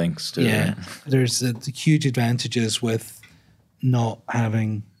 Less blinks too. Yeah, there's the huge advantages with not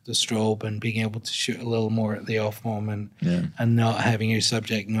having the strobe and being able to shoot a little more at the off moment, and not having your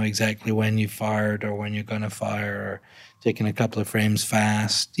subject know exactly when you fired or when you're going to fire, or taking a couple of frames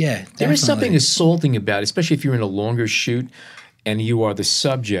fast. Yeah, definitely. There is something assaulting about it, especially if you're in a longer shoot and you are the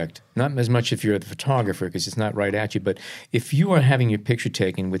subject, not as much if you're the photographer because it's not right at you, but if you are having your picture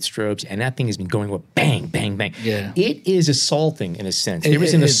taken with strobes and that thing has been going with bang, bang, bang, it is assaulting in a sense. There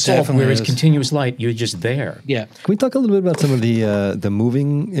is an assault, whereas continuous light, you're just there. Yeah. Can we talk a little bit about some of the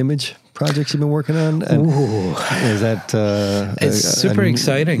moving image projects you've been working on? And is that it's super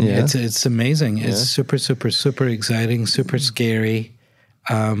exciting. Yeah. It's amazing. It's super, super, super exciting, super scary.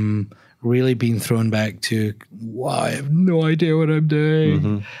 Really being thrown back to, wow, I have no idea what I'm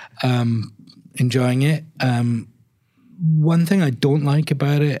doing. Enjoying it. one thing I don't like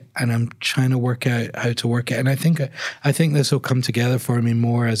about it, and I'm trying to work out how to work it, and I think this will come together for me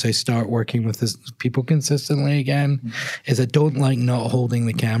more as I start working with this people consistently again, is I don't like not holding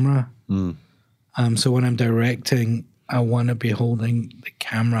the camera. So when I'm directing, I want to be holding the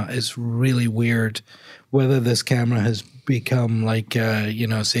camera. It's really weird whether this camera has become like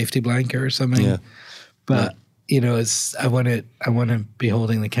a safety blanket or something. But it's I want to be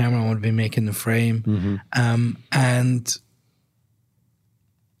holding the camera. I want to be making the frame, and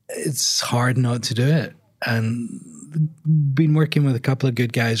it's hard not to do it. And been working with a couple of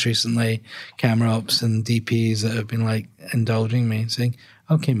good guys recently, camera ops and DPs that have been like indulging me, saying,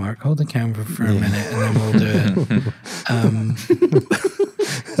 "Okay, Mark, hold the camera for a minute, and then we'll do it."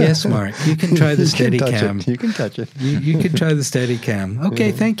 Yes, Mark, you can try the steady cam. You can touch it. You can try the steady cam.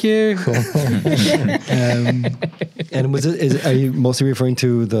 Okay, thank you. And are you mostly referring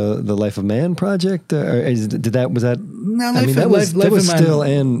to the Life of Man project? Or was that? No, that was still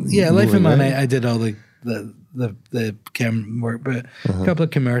and Life of Man. Right? I did all the cam work, but a couple of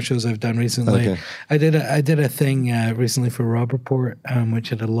commercials I've done recently. Okay. I did a thing recently for Rob Report, which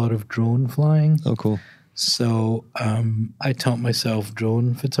had a lot of drone flying. Oh, cool. So I taught myself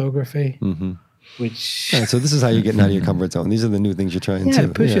drone photography, which. So this is how you're getting out of your comfort zone. These are the new things you're trying to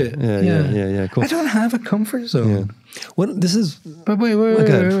push it. Yeah. Cool. I don't have a comfort zone. Yeah. Well, this is. But wait.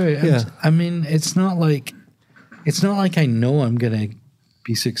 Yeah. I mean, it's not like I know I'm gonna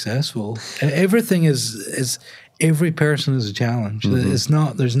be successful. Everything is every person is a challenge. There's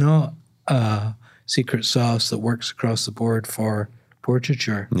not a secret sauce that works across the board for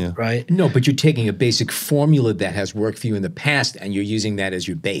portraiture, right? No, but you're taking a basic formula that has worked for you in the past and you're using that as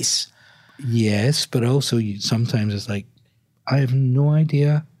your base. Yes, but also sometimes it's like, I have no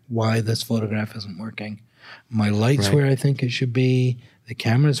idea why this photograph isn't working. My light's where I think it should be, the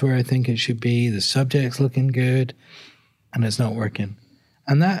camera's where I think it should be, the subject's looking good, and it's not working.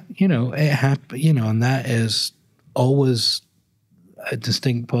 And that, and that is always a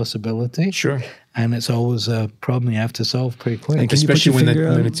distinct possibility. Sure. And it's always a problem you have to solve pretty quick. Especially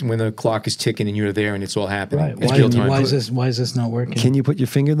when the clock is ticking and you're there and it's all happening. Right. Why is this not working? Can you put your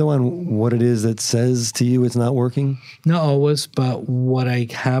finger though on what it is that says to you it's not working? Not always, but what I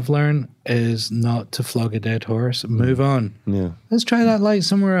have learned is not to flog a dead horse. Move on. Yeah. Let's try that light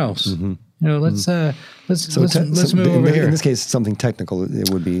somewhere else. Let's move over here. In this case, something technical. It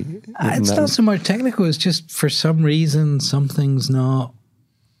would be. It's not so much technical. It's just for some reason something's not.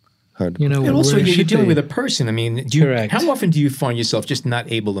 Hard. And also, you're dealing with a person. I mean, Correct. How often do you find yourself just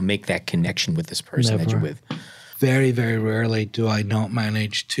not able to make that connection with this person that you're with? Very, very rarely do I not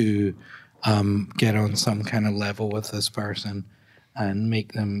manage to get on some kind of level with this person and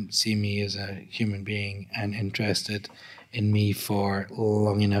make them see me as a human being and interested in me for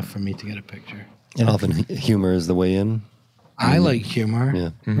long enough for me to get a picture. And often humor is the way in. I like humor.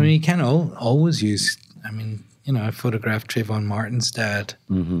 Yeah. I mean, you can't always use. I mean, I photographed Trayvon Martin's dad.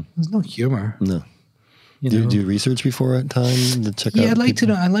 There's no humor. No. Do you research before at time to check out? Yeah, I'd like to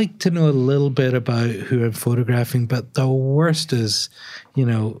know. I like to know a little bit about who I'm photographing. But the worst is,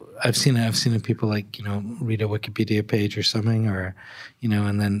 I've seen it. People like read a Wikipedia page or something, or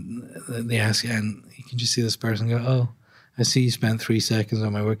and then they ask you, and you can just see this person go, "Oh, I see you spent 3 seconds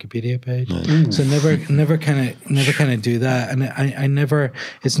on my Wikipedia page." Right. So never kind of do that. And I never.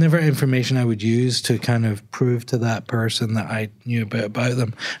 It's never information I would use to kind of prove to that person that I knew a bit about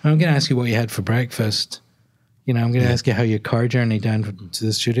them. And I'm going to ask you what you had for breakfast. I'm going to ask you how your car journey down to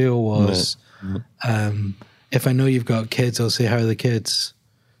the studio was. If I know you've got kids, I'll say, how are the kids?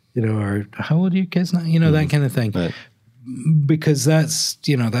 Or how old are your kids now? That kind of thing. Right. Because that's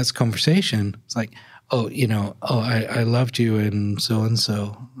conversation. It's like, I loved you and so.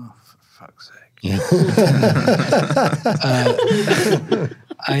 Oh, for fuck's sake. Yeah.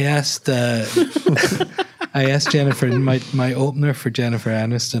 I asked Jennifer, my opener for Jennifer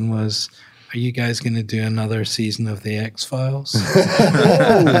Aniston was, are you guys going to do another season of The X-Files?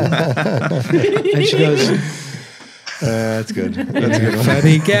 And she goes, that's good. That's a good one.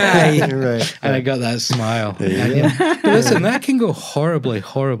 Funny guy. Right. And I got that smile. But listen, that can go horribly,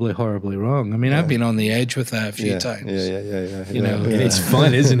 horribly, horribly wrong. I mean, I've been on the edge with that a few times. Yeah. It's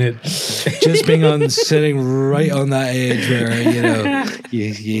fun, isn't it? Just sitting right on that edge where,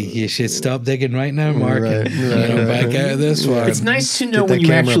 you should stop digging right now, Mark, and back out of this one. It's nice to know when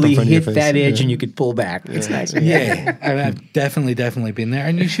you actually hit that edge and you could pull back. It's nice. Yeah. And I've definitely been there.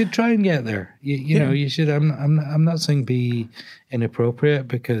 And you should try and get there. You should. I'm not saying be inappropriate,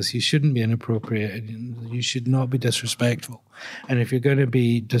 because you shouldn't be inappropriate. You should not be disrespectful. And if you're going to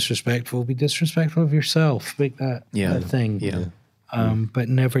be disrespectful of yourself. Make that a thing. Yeah. But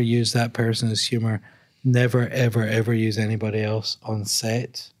never use that person as humor. never, ever, ever use anybody else on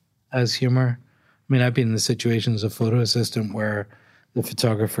set as humor. I mean, I've been in the situation as a photo assistant where the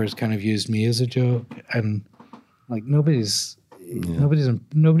photographers kind of used me as a joke, and like nobody's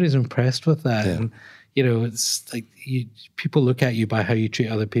impressed with that. Yeah. And you know, it's like people look at you by how you treat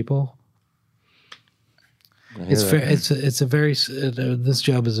other people. It's a very this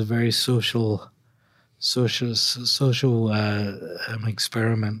job is a very social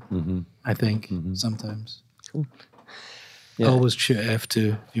experiment. I think sometimes. Cool. Yeah. Always shoot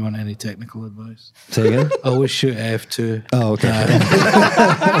F2 if you want any technical advice. Say again? Always shoot F2. Oh, okay.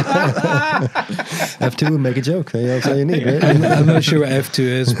 F2 would make a joke. That's all you need, right? I'm not sure what F2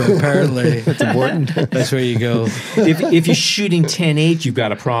 is, but apparently It's important. that's where you go. If you're shooting 10.8, you've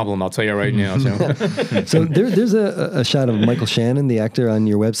got a problem. I'll tell you right now. So. So there's a shot of Michael Shannon, the actor, on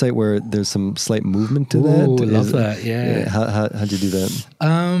your website where there's some slight movement to that. Ooh, love that, yeah. How'd you do that?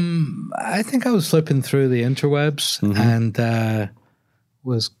 I think I was flipping through the interwebs and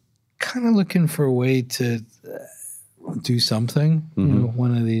was kind of looking for a way to do something, you know,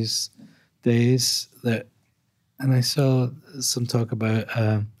 one of these days and I saw some talk about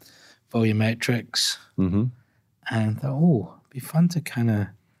volumetrics and thought, it'd be fun to kind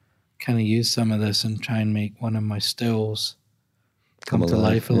of use some of this and try and make one of my stills come to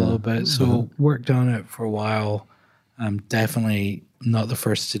life a little bit. So worked on it for a while. I'm definitely not the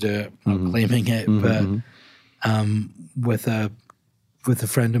first to do it, not claiming it, but with a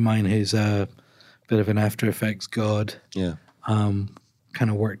friend of mine who's a bit of an After Effects god, kind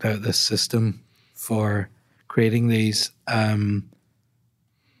of worked out this system for creating these. And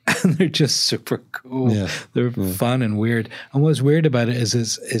they're just super cool. Yeah. They're fun and weird. And what's weird about it is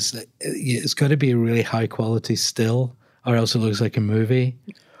it's got to be a really high quality still, or else it looks like a movie.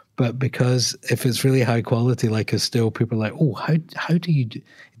 But because if it's really high quality, like a still, people are like, oh, how do you do?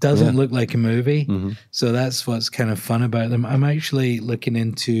 It doesn't look like a movie. So that's what's kind of fun about them. I'm actually looking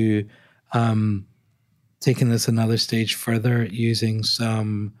into taking this another stage further, using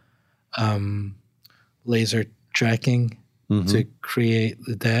some laser tracking to create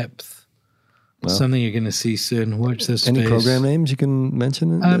the depth. Wow. Something you're going to see soon. Watch this space. Any program names you can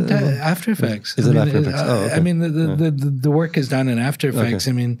mention? After Effects. Is it After Effects? Oh, okay. I mean, the work is done in After Effects.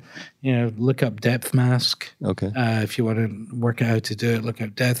 Okay. I mean, you know, look up depth mask. Okay. If you want to work out how to do it, look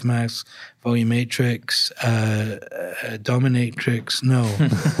up depth mask, volumetrics, dominatrix. No,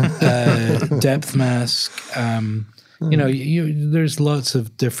 depth mask. You know, there's lots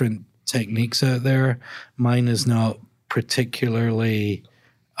of different techniques out there. Mine is not particularly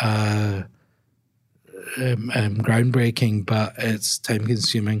groundbreaking, but it's time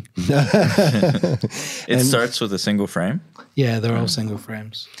consuming. It starts with a single frame? Yeah, they're all single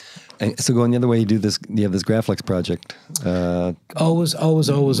frames. And so going the other way, you have this Graflex project. Always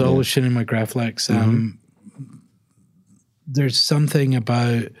shooting my Graflex. There's something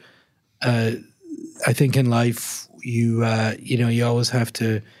about, I think in life, you always have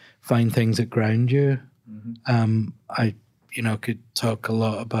to find things that ground you. I could talk a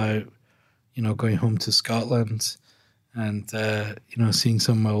lot about, going home to Scotland and, seeing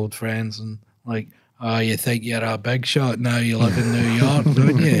some of my old friends and like, oh, you think you're a big shot now, you live in New York,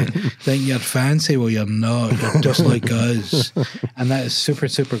 don't you? Think you're fancy? Well, you're not. You're just like us. And that is super,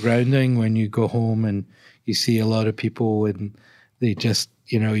 super grounding when you go home and you see a lot of people and they just,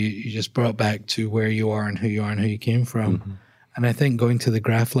 you just brought back to where you are and who you are and who you came from. And I think going to the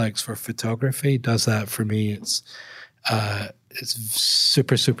Graflex for photography does that for me. It's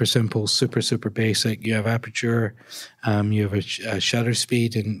super, super simple, super, super basic. You have aperture, you have a shutter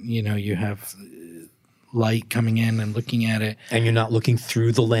speed, and you have light coming in and looking at it. And you're not looking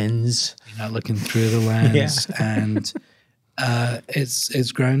through the lens. You're not looking through the lens, and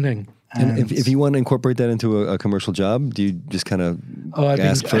it's grounding. And if you want to incorporate that into a commercial job, do you just kind of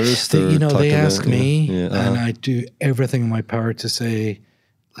ask first? They ask me, and I do everything in my power to say,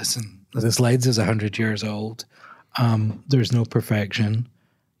 listen, this lens is 100 years old. There's no perfection.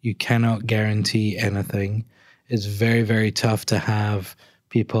 You cannot guarantee anything. It's very, very tough to have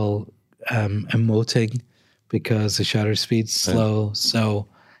people emoting because the shutter speed's slow. So,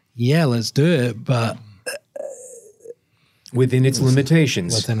 yeah, let's do it, but within its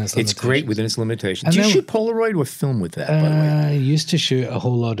limitations. It's great within its limitations. Do you shoot Polaroid or film with that, by the way? I used to shoot a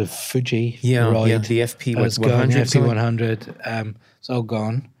whole lot of Fuji. The FP 100. FP 100. It's all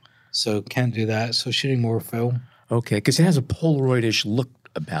gone. So can't do that. So shooting more film. Okay, because it has a Polaroid-ish look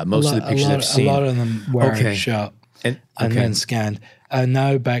about most of the pictures I've seen. A lot of them were shot and then scanned.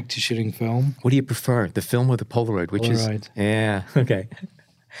 Now back to shooting film. What do you prefer, the film or the Polaroid? Polaroid. Yeah, okay.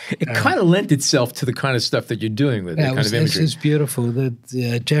 It kind of lent itself to the kind of stuff that you're doing with it, kind of imagery. It's beautiful.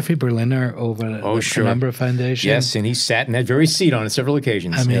 The Jeffrey Berliner over at the Penumbra Foundation. Yes, and he sat in that very seat on several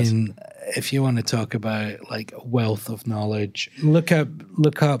occasions. I mean, if you want to talk about like a wealth of knowledge, look up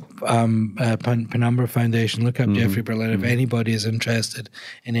Penumbra Foundation. Look up Jeffrey Berliner. If anybody is interested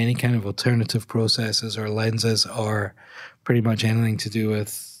in any kind of alternative processes or lenses or pretty much anything to do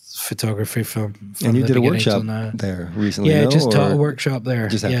with photography from and you the did a beginning workshop till now. there recently. Yeah, no? just taught a workshop there.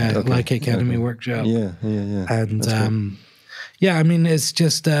 Okay. Like Academy workshop. Yeah. And Cool. yeah, I mean, it's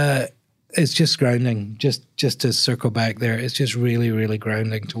just grounding. Just to circle back there, it's just really, really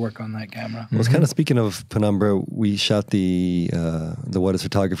grounding to work on that camera. Well, it's kind of speaking of Penumbra, we shot the What is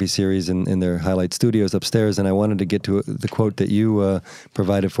Photography series in their highlight studios upstairs, and I wanted to get to the quote that you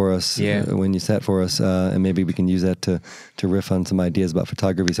provided for us when you sat for us, and maybe we can use that to riff on some ideas about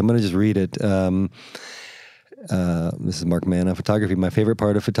photography. So I'm going to just read it. This is Mark Mann on photography. My favorite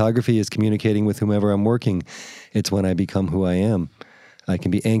part of photography is communicating with whomever I'm working. It's when I become who I am. I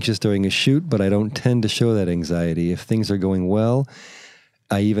can be anxious during a shoot, but I don't tend to show that anxiety. If things are going well,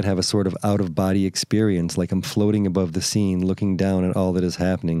 I even have a sort of out-of-body experience, like I'm floating above the scene, looking down at all that is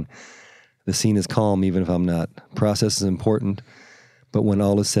happening. The scene is calm, even if I'm not. Process is important, but when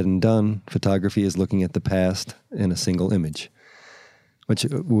all is said and done, photography is looking at the past in a single image. Which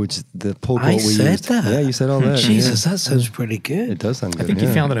the poll quote we used. I said that? Yeah, you said all that. Jesus, that sounds pretty good. It does sound good. I think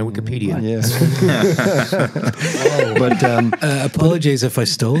you found it on Wikipedia. Yeah. But apologies if I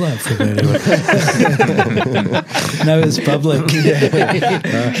stole that from anyone. Now it's public.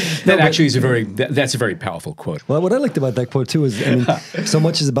 That actually is that's a very powerful quote. Well, what I liked about that quote too is, I mean, so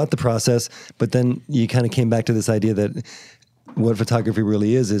much is about the process, but then you kind of came back to this idea that what photography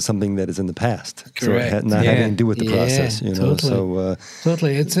really is something that is in the past. Correct. So not having to do with the process, you know. Totally. So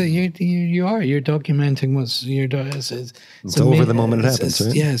totally, it's you're documenting what's it's over the moment it happens,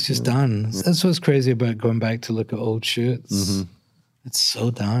 right? Yeah, it's just done. That's what's crazy about going back to look at old shoots. Mm-hmm. It's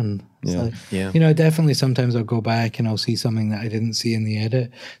so done. It's like, Yeah. you know, definitely sometimes I'll go back and I'll see something that I didn't see in the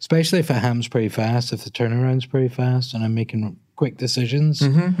edit, especially if it happens pretty fast, if the turnaround's pretty fast and I'm making quick decisions.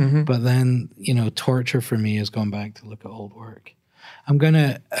 But then, you know, torture for me is going back to look at old work. I'm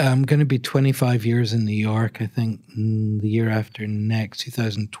gonna be 25 years in New York, I think, the year after next,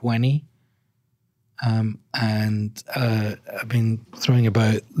 2020. And I've been throwing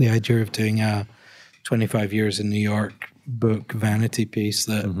about the idea of doing a 25 years in New York book vanity piece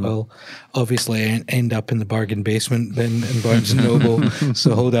that will obviously end up in the bargain basement bin in Barnes & Noble.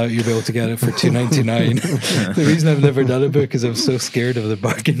 So hold out, you'll be able to get it for $2.99. The reason I've never done a book is I'm so scared of the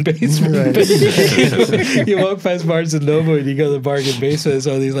bargain basement. Right. You walk past Barnes & Noble and you go to the bargain basement, it's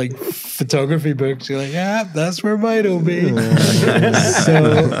all these like photography books. You're like, yeah, that's where mine'll be.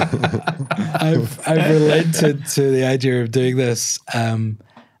 So I've relented to the idea of doing this.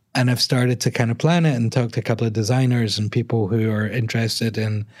 And I've started to kind of plan it and talk to a couple of designers and people who are interested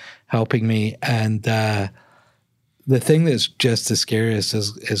in helping me. And the thing that's just as scariest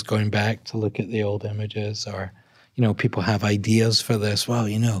is going back to look at the old images, or, you know, people have ideas for this. Well,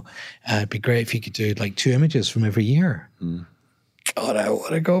 you know, it'd be great if you could do like 2 images from every year. God, I want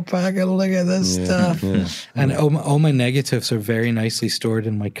to go back and look at this stuff. Yeah. And all my negatives are very nicely stored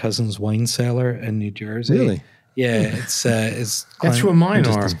in my cousin's wine cellar in New Jersey. Really? Yeah, it's that's where mine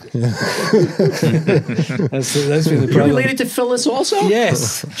are. that's been the problem. You're related to Phyllis also?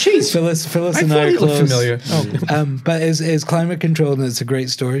 Yes. Jeez. Phyllis I and thought I are he looked close. familiar. But it's climate controlled and it's a great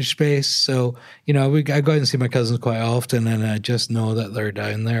storage space. So, you know, I go out and see my cousins quite often, and I just know that they're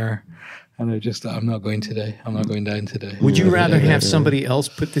down there. And I'm not going today. I'm not going down today. Would you rather have somebody else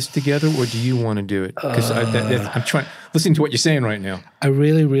put this together, or do you want to do it? Because I'm trying, listening to what you're saying right now. I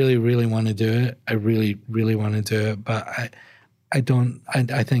really, really, really want to do it. I really, really want to do it, but I don't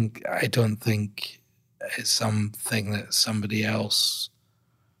think it's something that somebody else.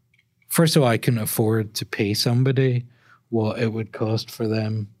 First of all, I couldn't afford to pay somebody what it would cost for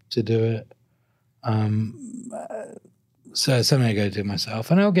them to do it. So it's something I got to do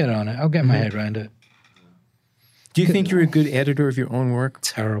myself, and I'll get on it. I'll get my head around it. Do you think you're a good editor of your own work?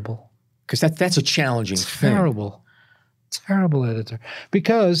 Terrible. Because that's a challenging thing. Terrible editor.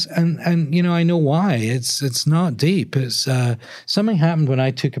 Because, and you know, I know why. It's not deep. It's something happened when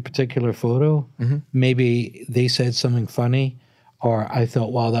I took a particular photo. Maybe they said something funny, or I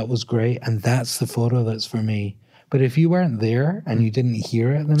thought, wow, that was great, and that's the photo that's for me. But if you weren't there and you didn't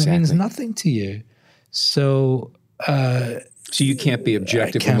hear it, then it means nothing to you. So you can't be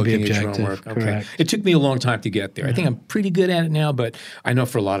objective in looking at your own work. Okay. Correct. It took me a long time to get there. I think I'm pretty good at it now, but I know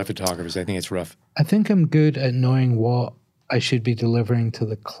for a lot of photographers, I think it's rough. I think I'm good at knowing what I should be delivering to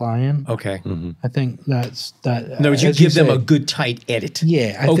the client. Okay. I think that's that. No, you as give them say, a good tight edit.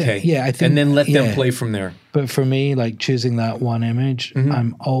 Yeah. I think, and then let them play from there. But for me, like choosing that one image,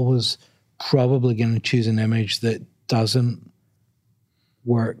 I'm always probably going to choose an image that doesn't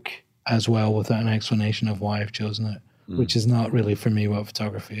work as well without an explanation of why I've chosen it, which is not really for me what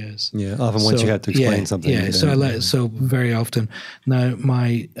photography is. Yeah, often once you have to explain something. Yeah, so very often. Now,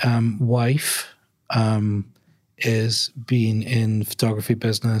 my wife is been in photography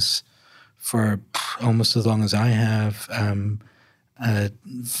business for almost as long as I have,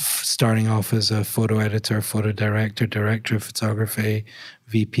 starting off as a photo editor, photo director, director of photography,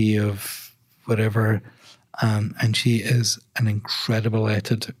 VP of whatever. And she is an incredible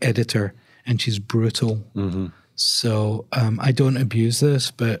editor, and she's brutal. So I don't abuse this,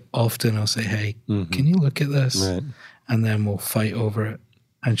 but often I'll say, hey, can you look at this? Right. And then we'll fight over it.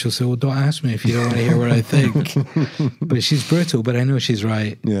 And she'll say, well, don't ask me if you don't want to hear what I think. But she's brutal, but I know she's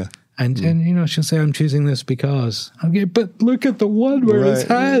right. Yeah. And you know, she'll say, I'm choosing this because. Okay, but look at the one where his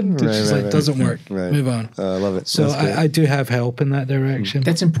hand. And she's like, doesn't work. Right. Move on. I love it. So I do have help in that direction.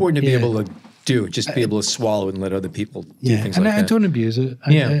 That's important to be able to do, just be able to swallow and let other people do things and like I that. don't abuse it.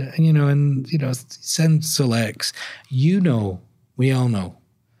 Send selects. We all know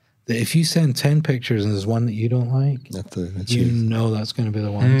that if you send 10 pictures and there's one that you don't like, that's know that's going to be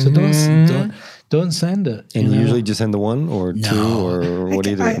the one. So don't send it. And you usually just send the one or two, or what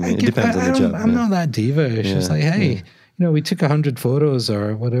do you do? It depends on the job. I'm not that diva. It's just like, hey, we took 100 photos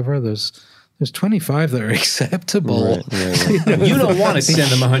or whatever. There's 25 that are acceptable. Right. You don't want to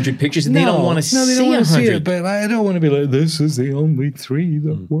send them 100 pictures, and they don't want to see 100. But I don't want to be like, this is the only 3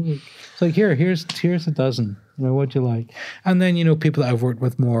 that work. It's like, here's a dozen. What'd you like? And then, people that I've worked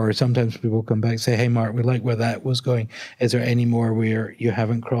with more, sometimes people come back and say, hey, Mark, we like where that was going. Is there any more where you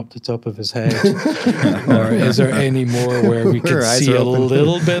haven't cropped the top of his head? Or is there any more where we could see a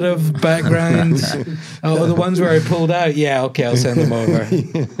little bit of background? Oh, the ones where I pulled out? Yeah, okay, I'll send them over.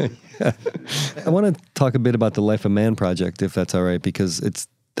 I want to talk a bit about the Life of Mann project, if that's all right, because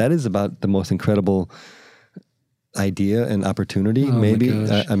that is about the most incredible idea and opportunity, maybe.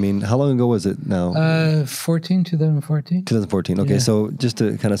 I mean, how long ago was it now? 2014. 2014. Okay, so just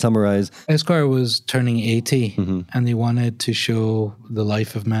to kind of summarize. Esquire was turning 80, and they wanted to show the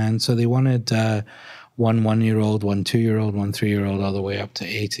life of Mann. So they wanted one 1-year-old, one 2-year-old, one 3-year-old, all the way up to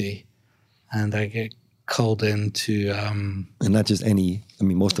 80. And I get called into... and not just any... I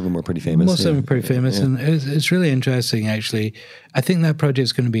mean, most of them were pretty famous. Most of them are pretty famous, and it's really interesting, actually. I think that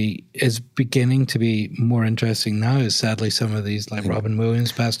project is beginning to be more interesting now, as sadly some of these, like Robin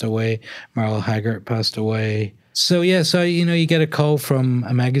Williams passed away, Merle Haggard passed away. So, you get a call from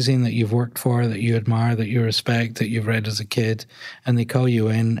a magazine that you've worked for, that you admire, that you respect, that you've read as a kid, and they call you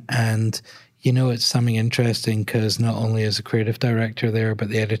in, and... it's something interesting because not only is the creative director there, but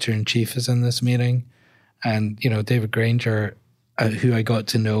the editor-in-chief is in this meeting. And, David Granger, who I got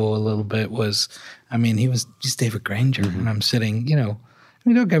to know a little bit, he's David Granger. And I'm sitting,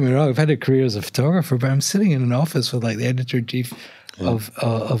 don't get me wrong, I've had a career as a photographer, but I'm sitting in an office with like the editor-in-chief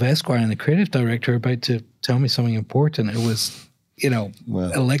of Esquire and the creative director about to tell me something important. It was,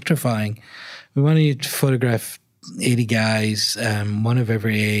 electrifying. We wanted to photograph 80 guys, one of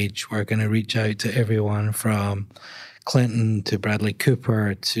every age. We're going to reach out to everyone from Clinton to Bradley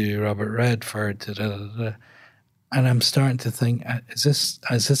Cooper to Robert Redford to and I'm starting to think, is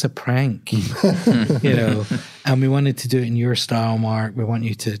this a prank? And we wanted to do it in your style, Mark. We want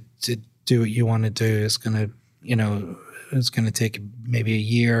you to do what you want to do. It's going to, it's going to take maybe a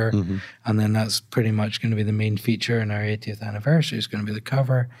year, and then that's pretty much going to be the main feature in our 80th anniversary. It's going to be the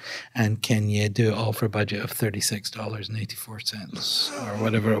cover, and can you do it all for a budget of $36.84 or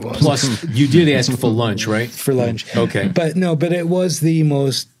whatever it was? Plus, you did ask for lunch, right? For lunch, okay. But it was the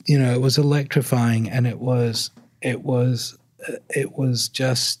most, it was electrifying, and it was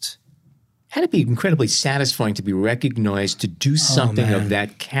just. Had to be incredibly satisfying to be recognized to do something of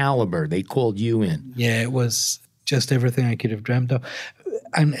that caliber. They called you in. Yeah, it was just everything I could have dreamt of.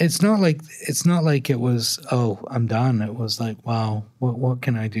 And it's not like it was, oh, I'm done. It was like, wow, what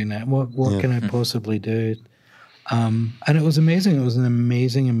can I do now? What can I possibly do? And it was amazing. It was an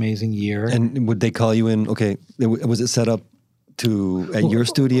amazing year. And would they call you in? Okay, was it set up at your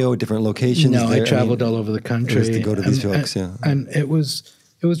studio, different locations? No, I traveled all over the country. It was to go to these folks, And it was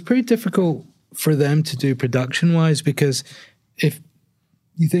pretty difficult for them to do production-wise, because if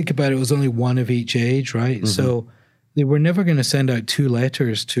you think about it, it was only one of each age, right? So they were never going to send out 2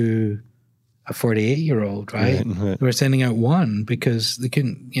 letters to a 48-year-old, right? They were sending out one because they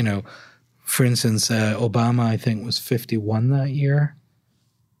couldn't, for instance, Obama, I think, was 51 that year.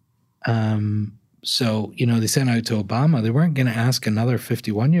 So, they sent out to Obama. They weren't going to ask another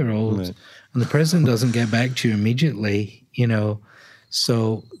 51-year-old, Right. and the president doesn't get back to you immediately,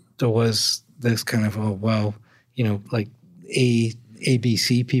 So there was this kind of, like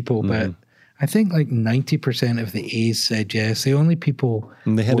ABC people, but I think like 90% of the A's said yes. The only people...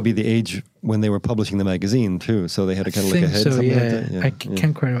 And they had to be the age when they were publishing the magazine, too. So they had to kind of look ahead. So, something yeah. like that. I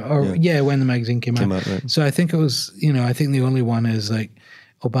can't quite remember. When the magazine came out. Right. So I think it was, I think the only one is like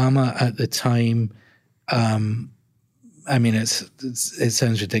Obama at the time. I mean, it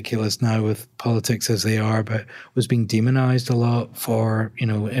sounds ridiculous now with politics as they are, but was being demonized a lot for,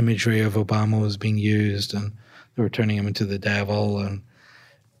 imagery of Obama was being used, and they were turning him into the devil, and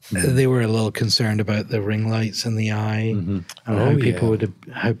they were a little concerned about the ring lights in the eye and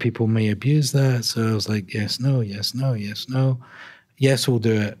how people may abuse that. So I was like, yes, no, yes, no, yes, no. Yes, we'll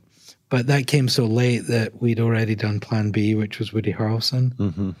do it. But that came so late that we'd already done Plan B, which was Woody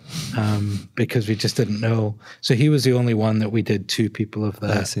Harrelson, because we just didn't know. So he was the only one that we did 2 people of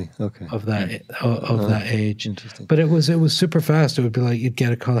that. I see. Okay. Of that age. Interesting. But it was super fast. It would be like you'd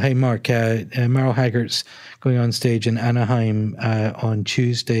get a call. Hey, Mark, Merle Haggart's going on stage in Anaheim on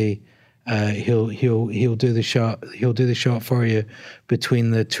Tuesday. He'll do the shot. He'll do the shot for you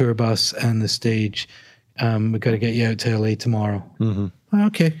between the tour bus and the stage. We've got to get you out to LA tomorrow.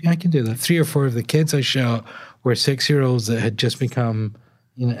 Okay, I can do that. 3 or 4 of the kids I shot were 6-year-olds that had just become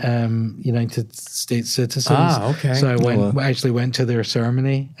United States citizens. Okay. So I actually went to their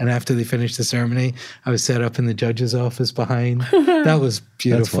ceremony, and after they finished the ceremony, I was set up in the judge's office behind. That was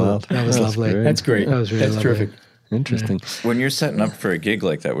beautiful. wild. That was lovely. great. That's great. That was really lovely. terrific. Interesting. When you're setting up for a gig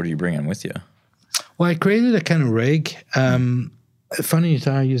like that, what are you bringing with you? Well, I created a kind of rig. Funny enough,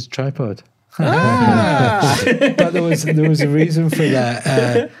 I used a tripod. But there was a reason for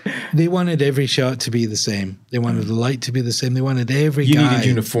that. They wanted every shot to be the same. They wanted the light to be the same. They wanted every You guy. needed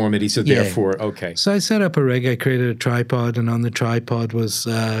uniformity, so therefore, okay. So I set up a rig. I created a tripod, and on the tripod was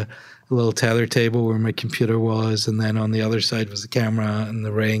a little tether table where my computer was, and then on the other side was the camera and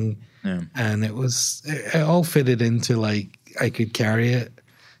the ring. Yeah. And it all fitted into like I could carry it.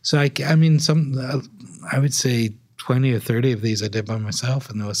 So I would say 20 or 30 of these I did by myself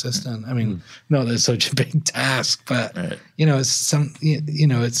and no assistant. I mean, not that it's such a big task, but it's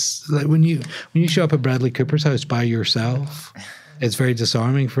like when you show up at Bradley Cooper's house by yourself, it's very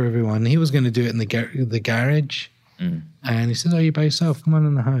disarming for everyone. He was going to do it in the garage, and he said, "Oh, you by yourself? Come on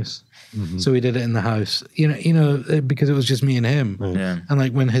in the house." So we did it in the house, because it was just me and him. Yeah. And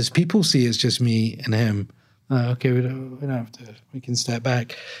like when his people see it's just me and him, okay, we don't have to. We can step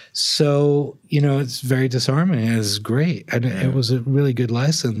back. So it's very disarming. It's great. And it was a really good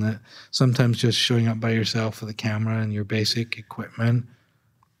lesson that sometimes just showing up by yourself with a camera and your basic equipment,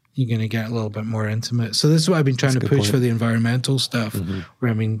 you're going to get a little bit more intimate. So this is what I've been trying to push for the environmental stuff. Where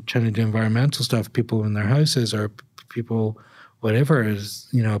I've been trying to do environmental stuff, people in their houses or people, whatever is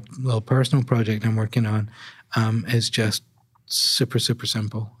a little personal project I'm working on, is just super, super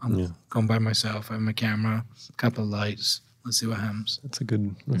simple. I'm going by myself. I have my camera, a couple of lights. Let's see what happens. That's a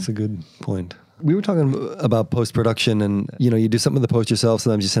good point. We were talking about post-production, and you do some of the post yourself.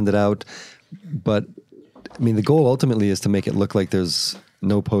 Sometimes you send it out, but I mean, the goal ultimately is to make it look like there's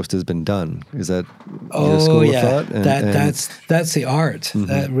no post has been done. Is that your school of thought? That's the art.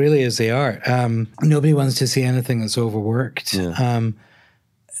 That really is the art. Nobody wants to see anything that's overworked. Yeah.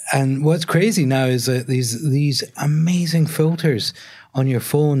 And what's crazy now is that these amazing filters on your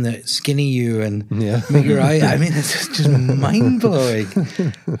phone that skinny you and make your eye. I mean, it's just mind blowing.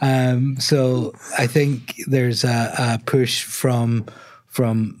 So I think there's a push from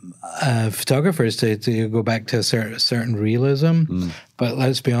photographers to go back to a certain realism. But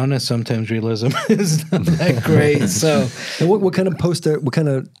let's be honest, sometimes realism is not that great. So what kind of what kind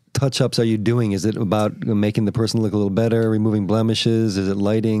of touch-ups are you doing? Is it about making the person look a little better, removing blemishes? Is it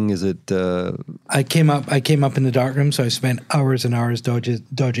lighting? Is it... I came up in the darkroom, so I spent hours and hours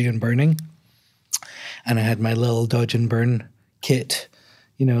dodging and burning. And I had my little dodge and burn kit,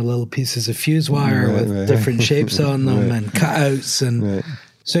 little pieces of fuse wire with different shapes on them and cutouts and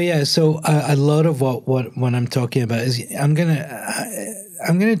so a lot of what I'm talking about is I'm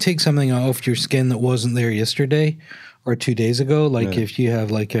gonna take something off your skin that wasn't there yesterday or 2 days ago, like if you have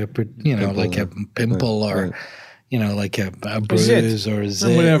like a pimple or like a bruise or a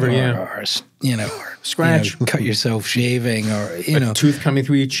zit whatever, or scratch, cut yourself shaving or a tooth coming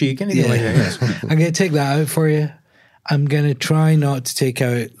through your cheek, anything like that. Yes. I'm gonna take that out for you. I'm going to try not to take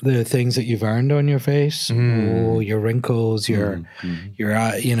out the things that you've earned on your face. Your wrinkles, your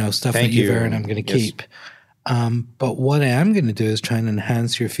stuff that you've earned, I'm going to keep. But what I am going to do is try and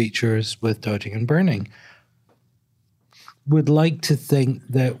enhance your features with dodging and burning. would like to think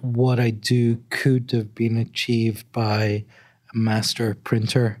that what I do could have been achieved by a master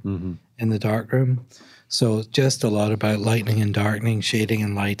printer in the darkroom. So just a lot about lightening and darkening, shading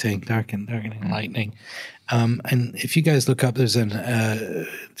and lighting, darkening and lightening. And if you guys look up, there's can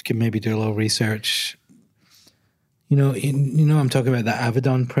maybe do a little research. You know, I'm talking about the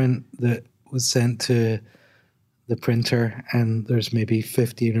Avedon print that was sent to the printer, and there's maybe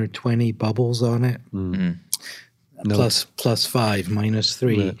 15 or 20 bubbles on it. No. Plus 5, minus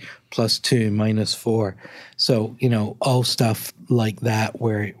 3, Right. plus 2, minus 4. So, all stuff like that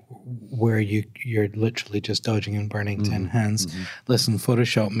where you're literally just dodging and burning tin hands. Listen,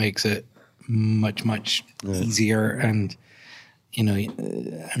 Photoshop makes it much easier, and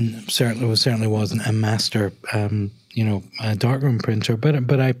and certainly wasn't a master a darkroom printer,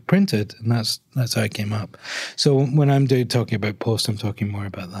 but I printed, and that's how I came up. So when I'm talking about post, I'm talking more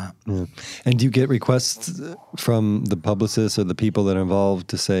about that. Yeah. And do you get requests from the publicists or the people that are involved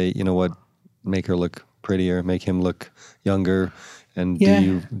to say, you know what, make her look prettier, make him look younger? And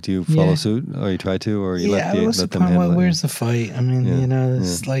do you follow suit, or you try to, or you let them handle it? Where's the fight? I mean,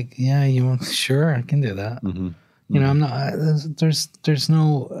 it's like, you want, sure, I can do that. I'm not. There's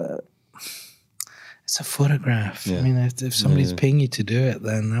no. It's a photograph. Yeah. I mean, if somebody's paying you to do it,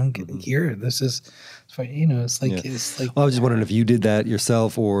 then I'm getting here. This is, it's like Well, I was just wondering if you did that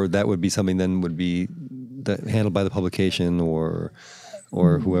yourself, or that would be something then would be handled by the publication or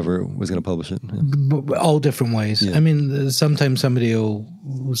whoever was going to publish it. Yeah. All different ways. Yeah. I mean, sometimes somebody will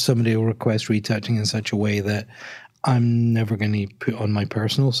request retouching in such a way that I'm never going to put on my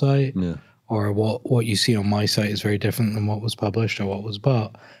personal site. Yeah. Or what you see on my site is very different than what was published or what was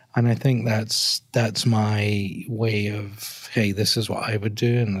bought. And I think that's my way of, hey, this is what I would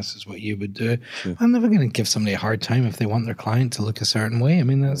do and this is what you would do. Sure. I'm never going to give somebody a hard time if they want their client to look a certain way. I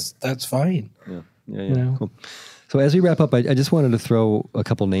mean, that's fine. Yeah. Cool. So as we wrap up, I just wanted to throw a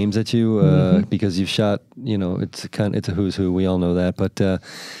couple names at you because you've shot, it's a who's who. We all know that, but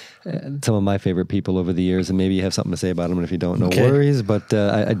some of my favorite people over the years, and maybe you have something to say about them, and if you don't, no worries. But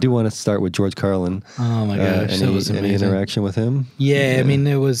I do want to start with George Carlin. Oh my gosh, that was amazing. Any interaction with him? Yeah, I mean,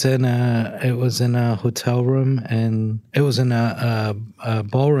 it was in a hotel room, and it was in a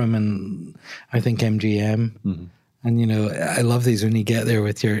ballroom, and I think MGM. Mm-hmm. And I love these when you get there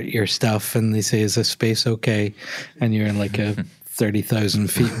with your stuff, and they say, "Is this space okay?" And you're in like a 30,000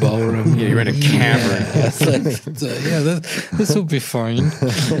 feet ballroom. Yeah, you're in a cavern. This will be fine.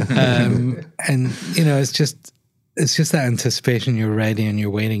 And it's just that anticipation. You're ready, and you're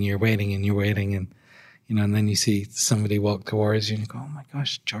waiting, and then you see somebody walk towards you, and you go, "Oh my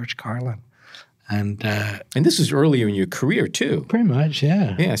gosh, George Carlin." And this was earlier in your career too. Pretty much,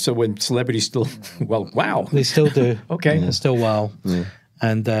 yeah. Yeah. So when celebrities still, wow, they still do. Okay, they still wow. Yeah.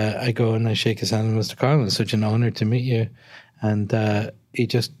 And I go and I shake his hand, Mr. Carlin. It's such an honor to meet you. And he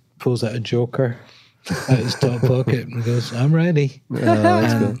just pulls out a joker out his top pocket and goes, "I'm ready." And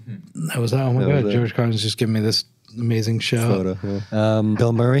I was like, "Oh my God, George Carlin's just giving me this amazing shot." Photo, yeah.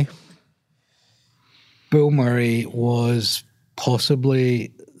 Bill Murray? Bill Murray was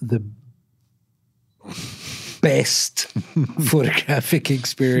possibly the best photographic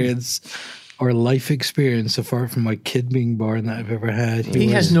experience or life experience apart from my kid being born that I've ever had. He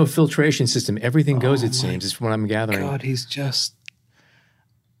has no filtration system. Everything goes, it seems, is what I'm gathering. God, he's just,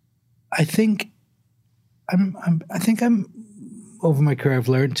 I think I'm over my career, I've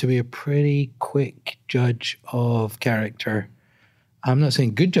learned to be a pretty quick judge of character. I'm not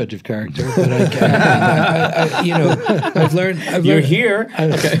saying good judge of character, but I've learned. You're here.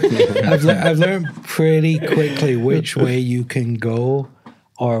 I've learned pretty quickly which way you can go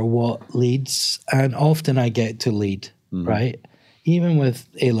or what leads, and often I get to lead, right? Even with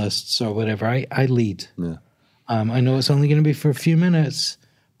A-lists or whatever, I lead. Yeah. I know it's only going to be for a few minutes,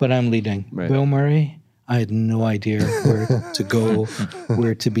 but I'm leading. Right. Bill Murray, I had no idea where to go,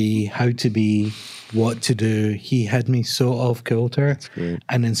 where to be, how to be, what to do. He had me so off kilter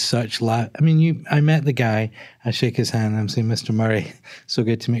and in such I met the guy, I shake his hand, I'm saying, "Mr. Murray, so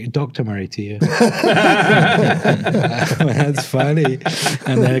good to meet you." Dr. Murray to you. That's funny.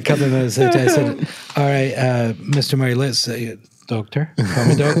 And then a couple of minutes later I said, "All right, Mr. Murray, let's doctor, call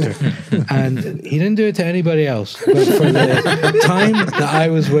me doctor." And he didn't do it to anybody else. But for the time that I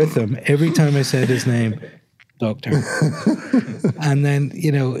was with him, every time I said his name, doctor. And then,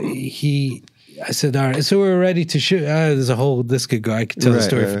 I said, "All right, so we're ready to shoot." This could go, I could tell the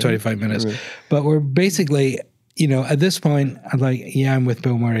story for 25 minutes. Right. But we're basically, at this point, I'm like, yeah, I'm with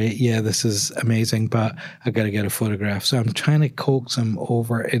Bill Murray. Yeah, this is amazing, but I got to get a photograph. So I'm trying to coax him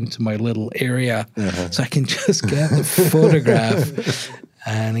over into my little area so I can just get the photograph.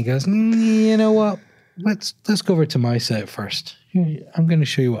 And he goes, "You know what? let's go over to my set first. I'm going to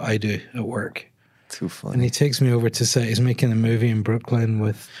show you what I do at work. Too funny. And he takes me over to set. He's making a movie in Brooklyn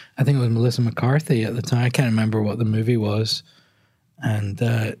with, I think it was Melissa McCarthy at the time. I can't remember what the movie was. And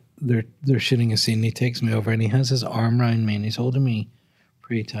they're shooting a scene. He takes me over and he has his arm around me and he's holding me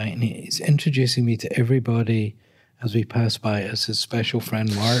pretty tight. And he's introducing me to everybody as we pass by as his special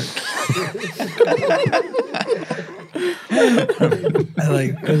friend Mark.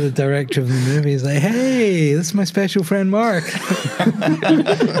 Like the director of the movie is like, hey, this is my special friend Mark.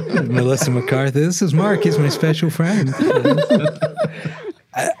 Melissa McCarthy, this is Mark, he's my special friend.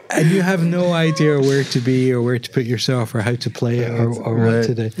 And you have no idea where to be or where to put yourself or how to play it or what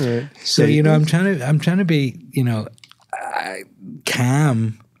to do. Right. So, I'm trying to be,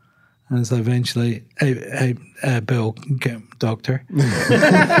 calm. And so eventually, hey, Bill, doctor.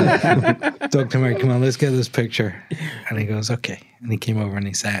 Dr. Mark, come on, let's get this picture. And he goes, okay. And he came over and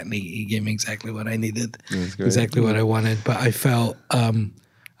he sat and he gave me exactly what I needed, exactly what I wanted. But I felt that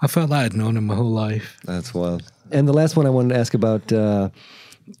I'd known him my whole life. That's wild. And the last one I wanted to ask about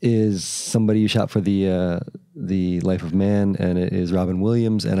is somebody you shot for the Life of Mann, and it is Robin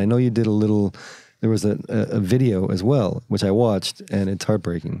Williams. And I know you did there was a video as well, which I watched, and it's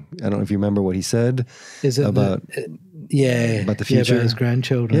heartbreaking. I don't know if you remember what he said. Is it about about the future? About his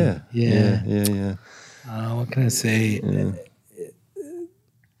grandchildren. Yeah. What can I say? Yeah.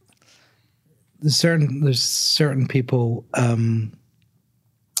 There's certain people.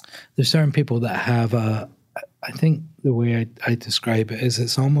 There's certain people that have I think the way I describe it is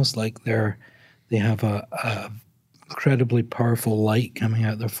it's almost like they have a incredibly powerful light coming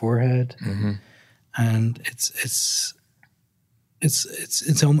out their forehead. Mm-hmm. And it's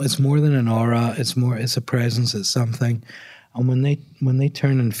more than an aura. It's a presence. It's something. And when they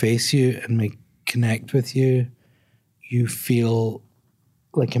turn and face you and they connect with you, you feel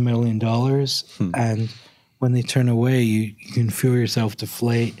like $1 million. And when they turn away, you can feel yourself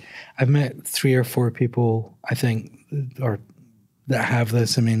deflate. I've met 3 or 4 people, I think, or that have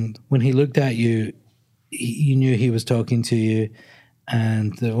this. I mean, when he looked at you, you knew he was talking to you.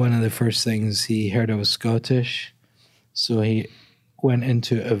 And one of the first things he heard I was Scottish, so he went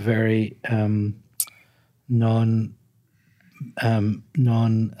into a very non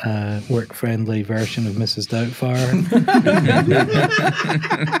work friendly version of Mrs. Doubtfire.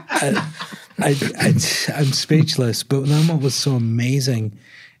 I'm speechless. But then what was so amazing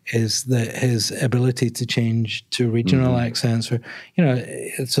is that his ability to change to regional accents. So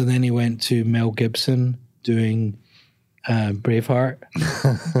then he went to Mel Gibson doing Braveheart,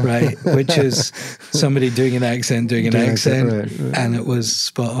 right? Which is somebody doing an accent, right. And it was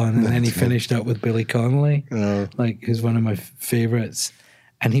spot on. And then he finished up with Billy Connolly, who's one of my favorites.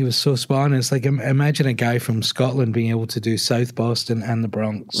 And he was so spot on. It's like, imagine a guy from Scotland being able to do South Boston and the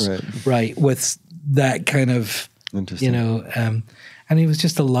Bronx, right? With that kind of, and he was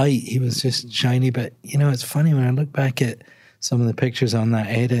just a light. He was just shiny. But, it's funny when I look back at some of the pictures on that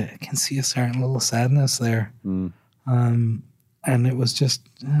edit, I can see a certain little sadness there. And it was just,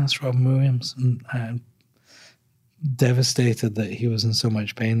 it's Robin Williams. And I'm devastated that he was in so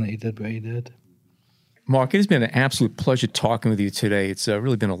much pain that he did what he did. Mark, it has been an absolute pleasure talking with you today. It's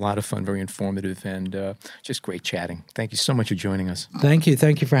really been a lot of fun, very informative, and just great chatting. Thank you so much for joining us. Thank you.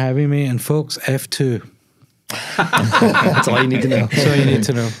 Thank you for having me. And folks, F2. That's all you need to know. That's all you need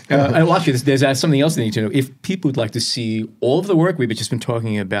to know. Actually, there's something else they need to know. If people would like to see all of the work we've just been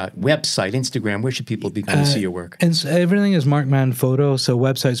talking about, website, Instagram, where should people be going to see your work? And everything is Mark Mann Photo. So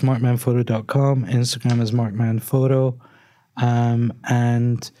website's markmanphoto.com. Instagram is Mark Mann Photo.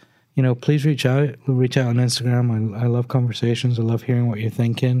 And, please reach out. Reach out on Instagram. I love conversations. I love hearing what you're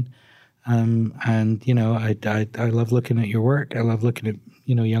thinking. I love looking at your work. I love looking at,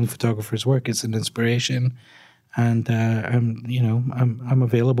 young photographers' work. It's an inspiration. And I'm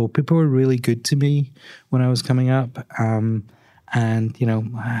available. People were really good to me when I was coming up, and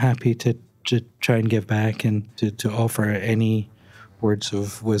happy to try and give back and to offer any words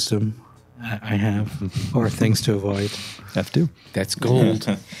of wisdom I have or things to avoid. F2. That's gold.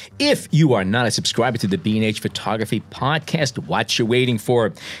 If you are not a subscriber to the B&H Photography Podcast, what you waiting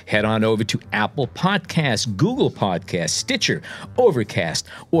for? Head on over to Apple Podcasts, Google Podcasts, Stitcher, Overcast,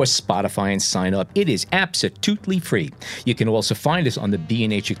 or Spotify and sign up. It is absolutely free. You can also find us on the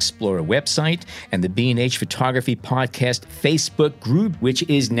B&H Explorer website and the B&H Photography Podcast Facebook group, which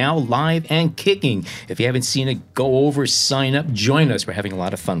is now live and kicking. If you haven't seen it, go over, sign up, join us. We're having a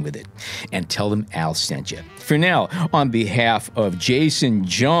lot of fun with it. And tell them Al sent you. For now, on behalf of Jason,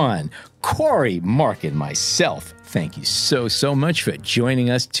 John, Corey, Mark, and myself, thank you so much for joining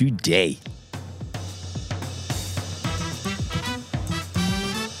us today.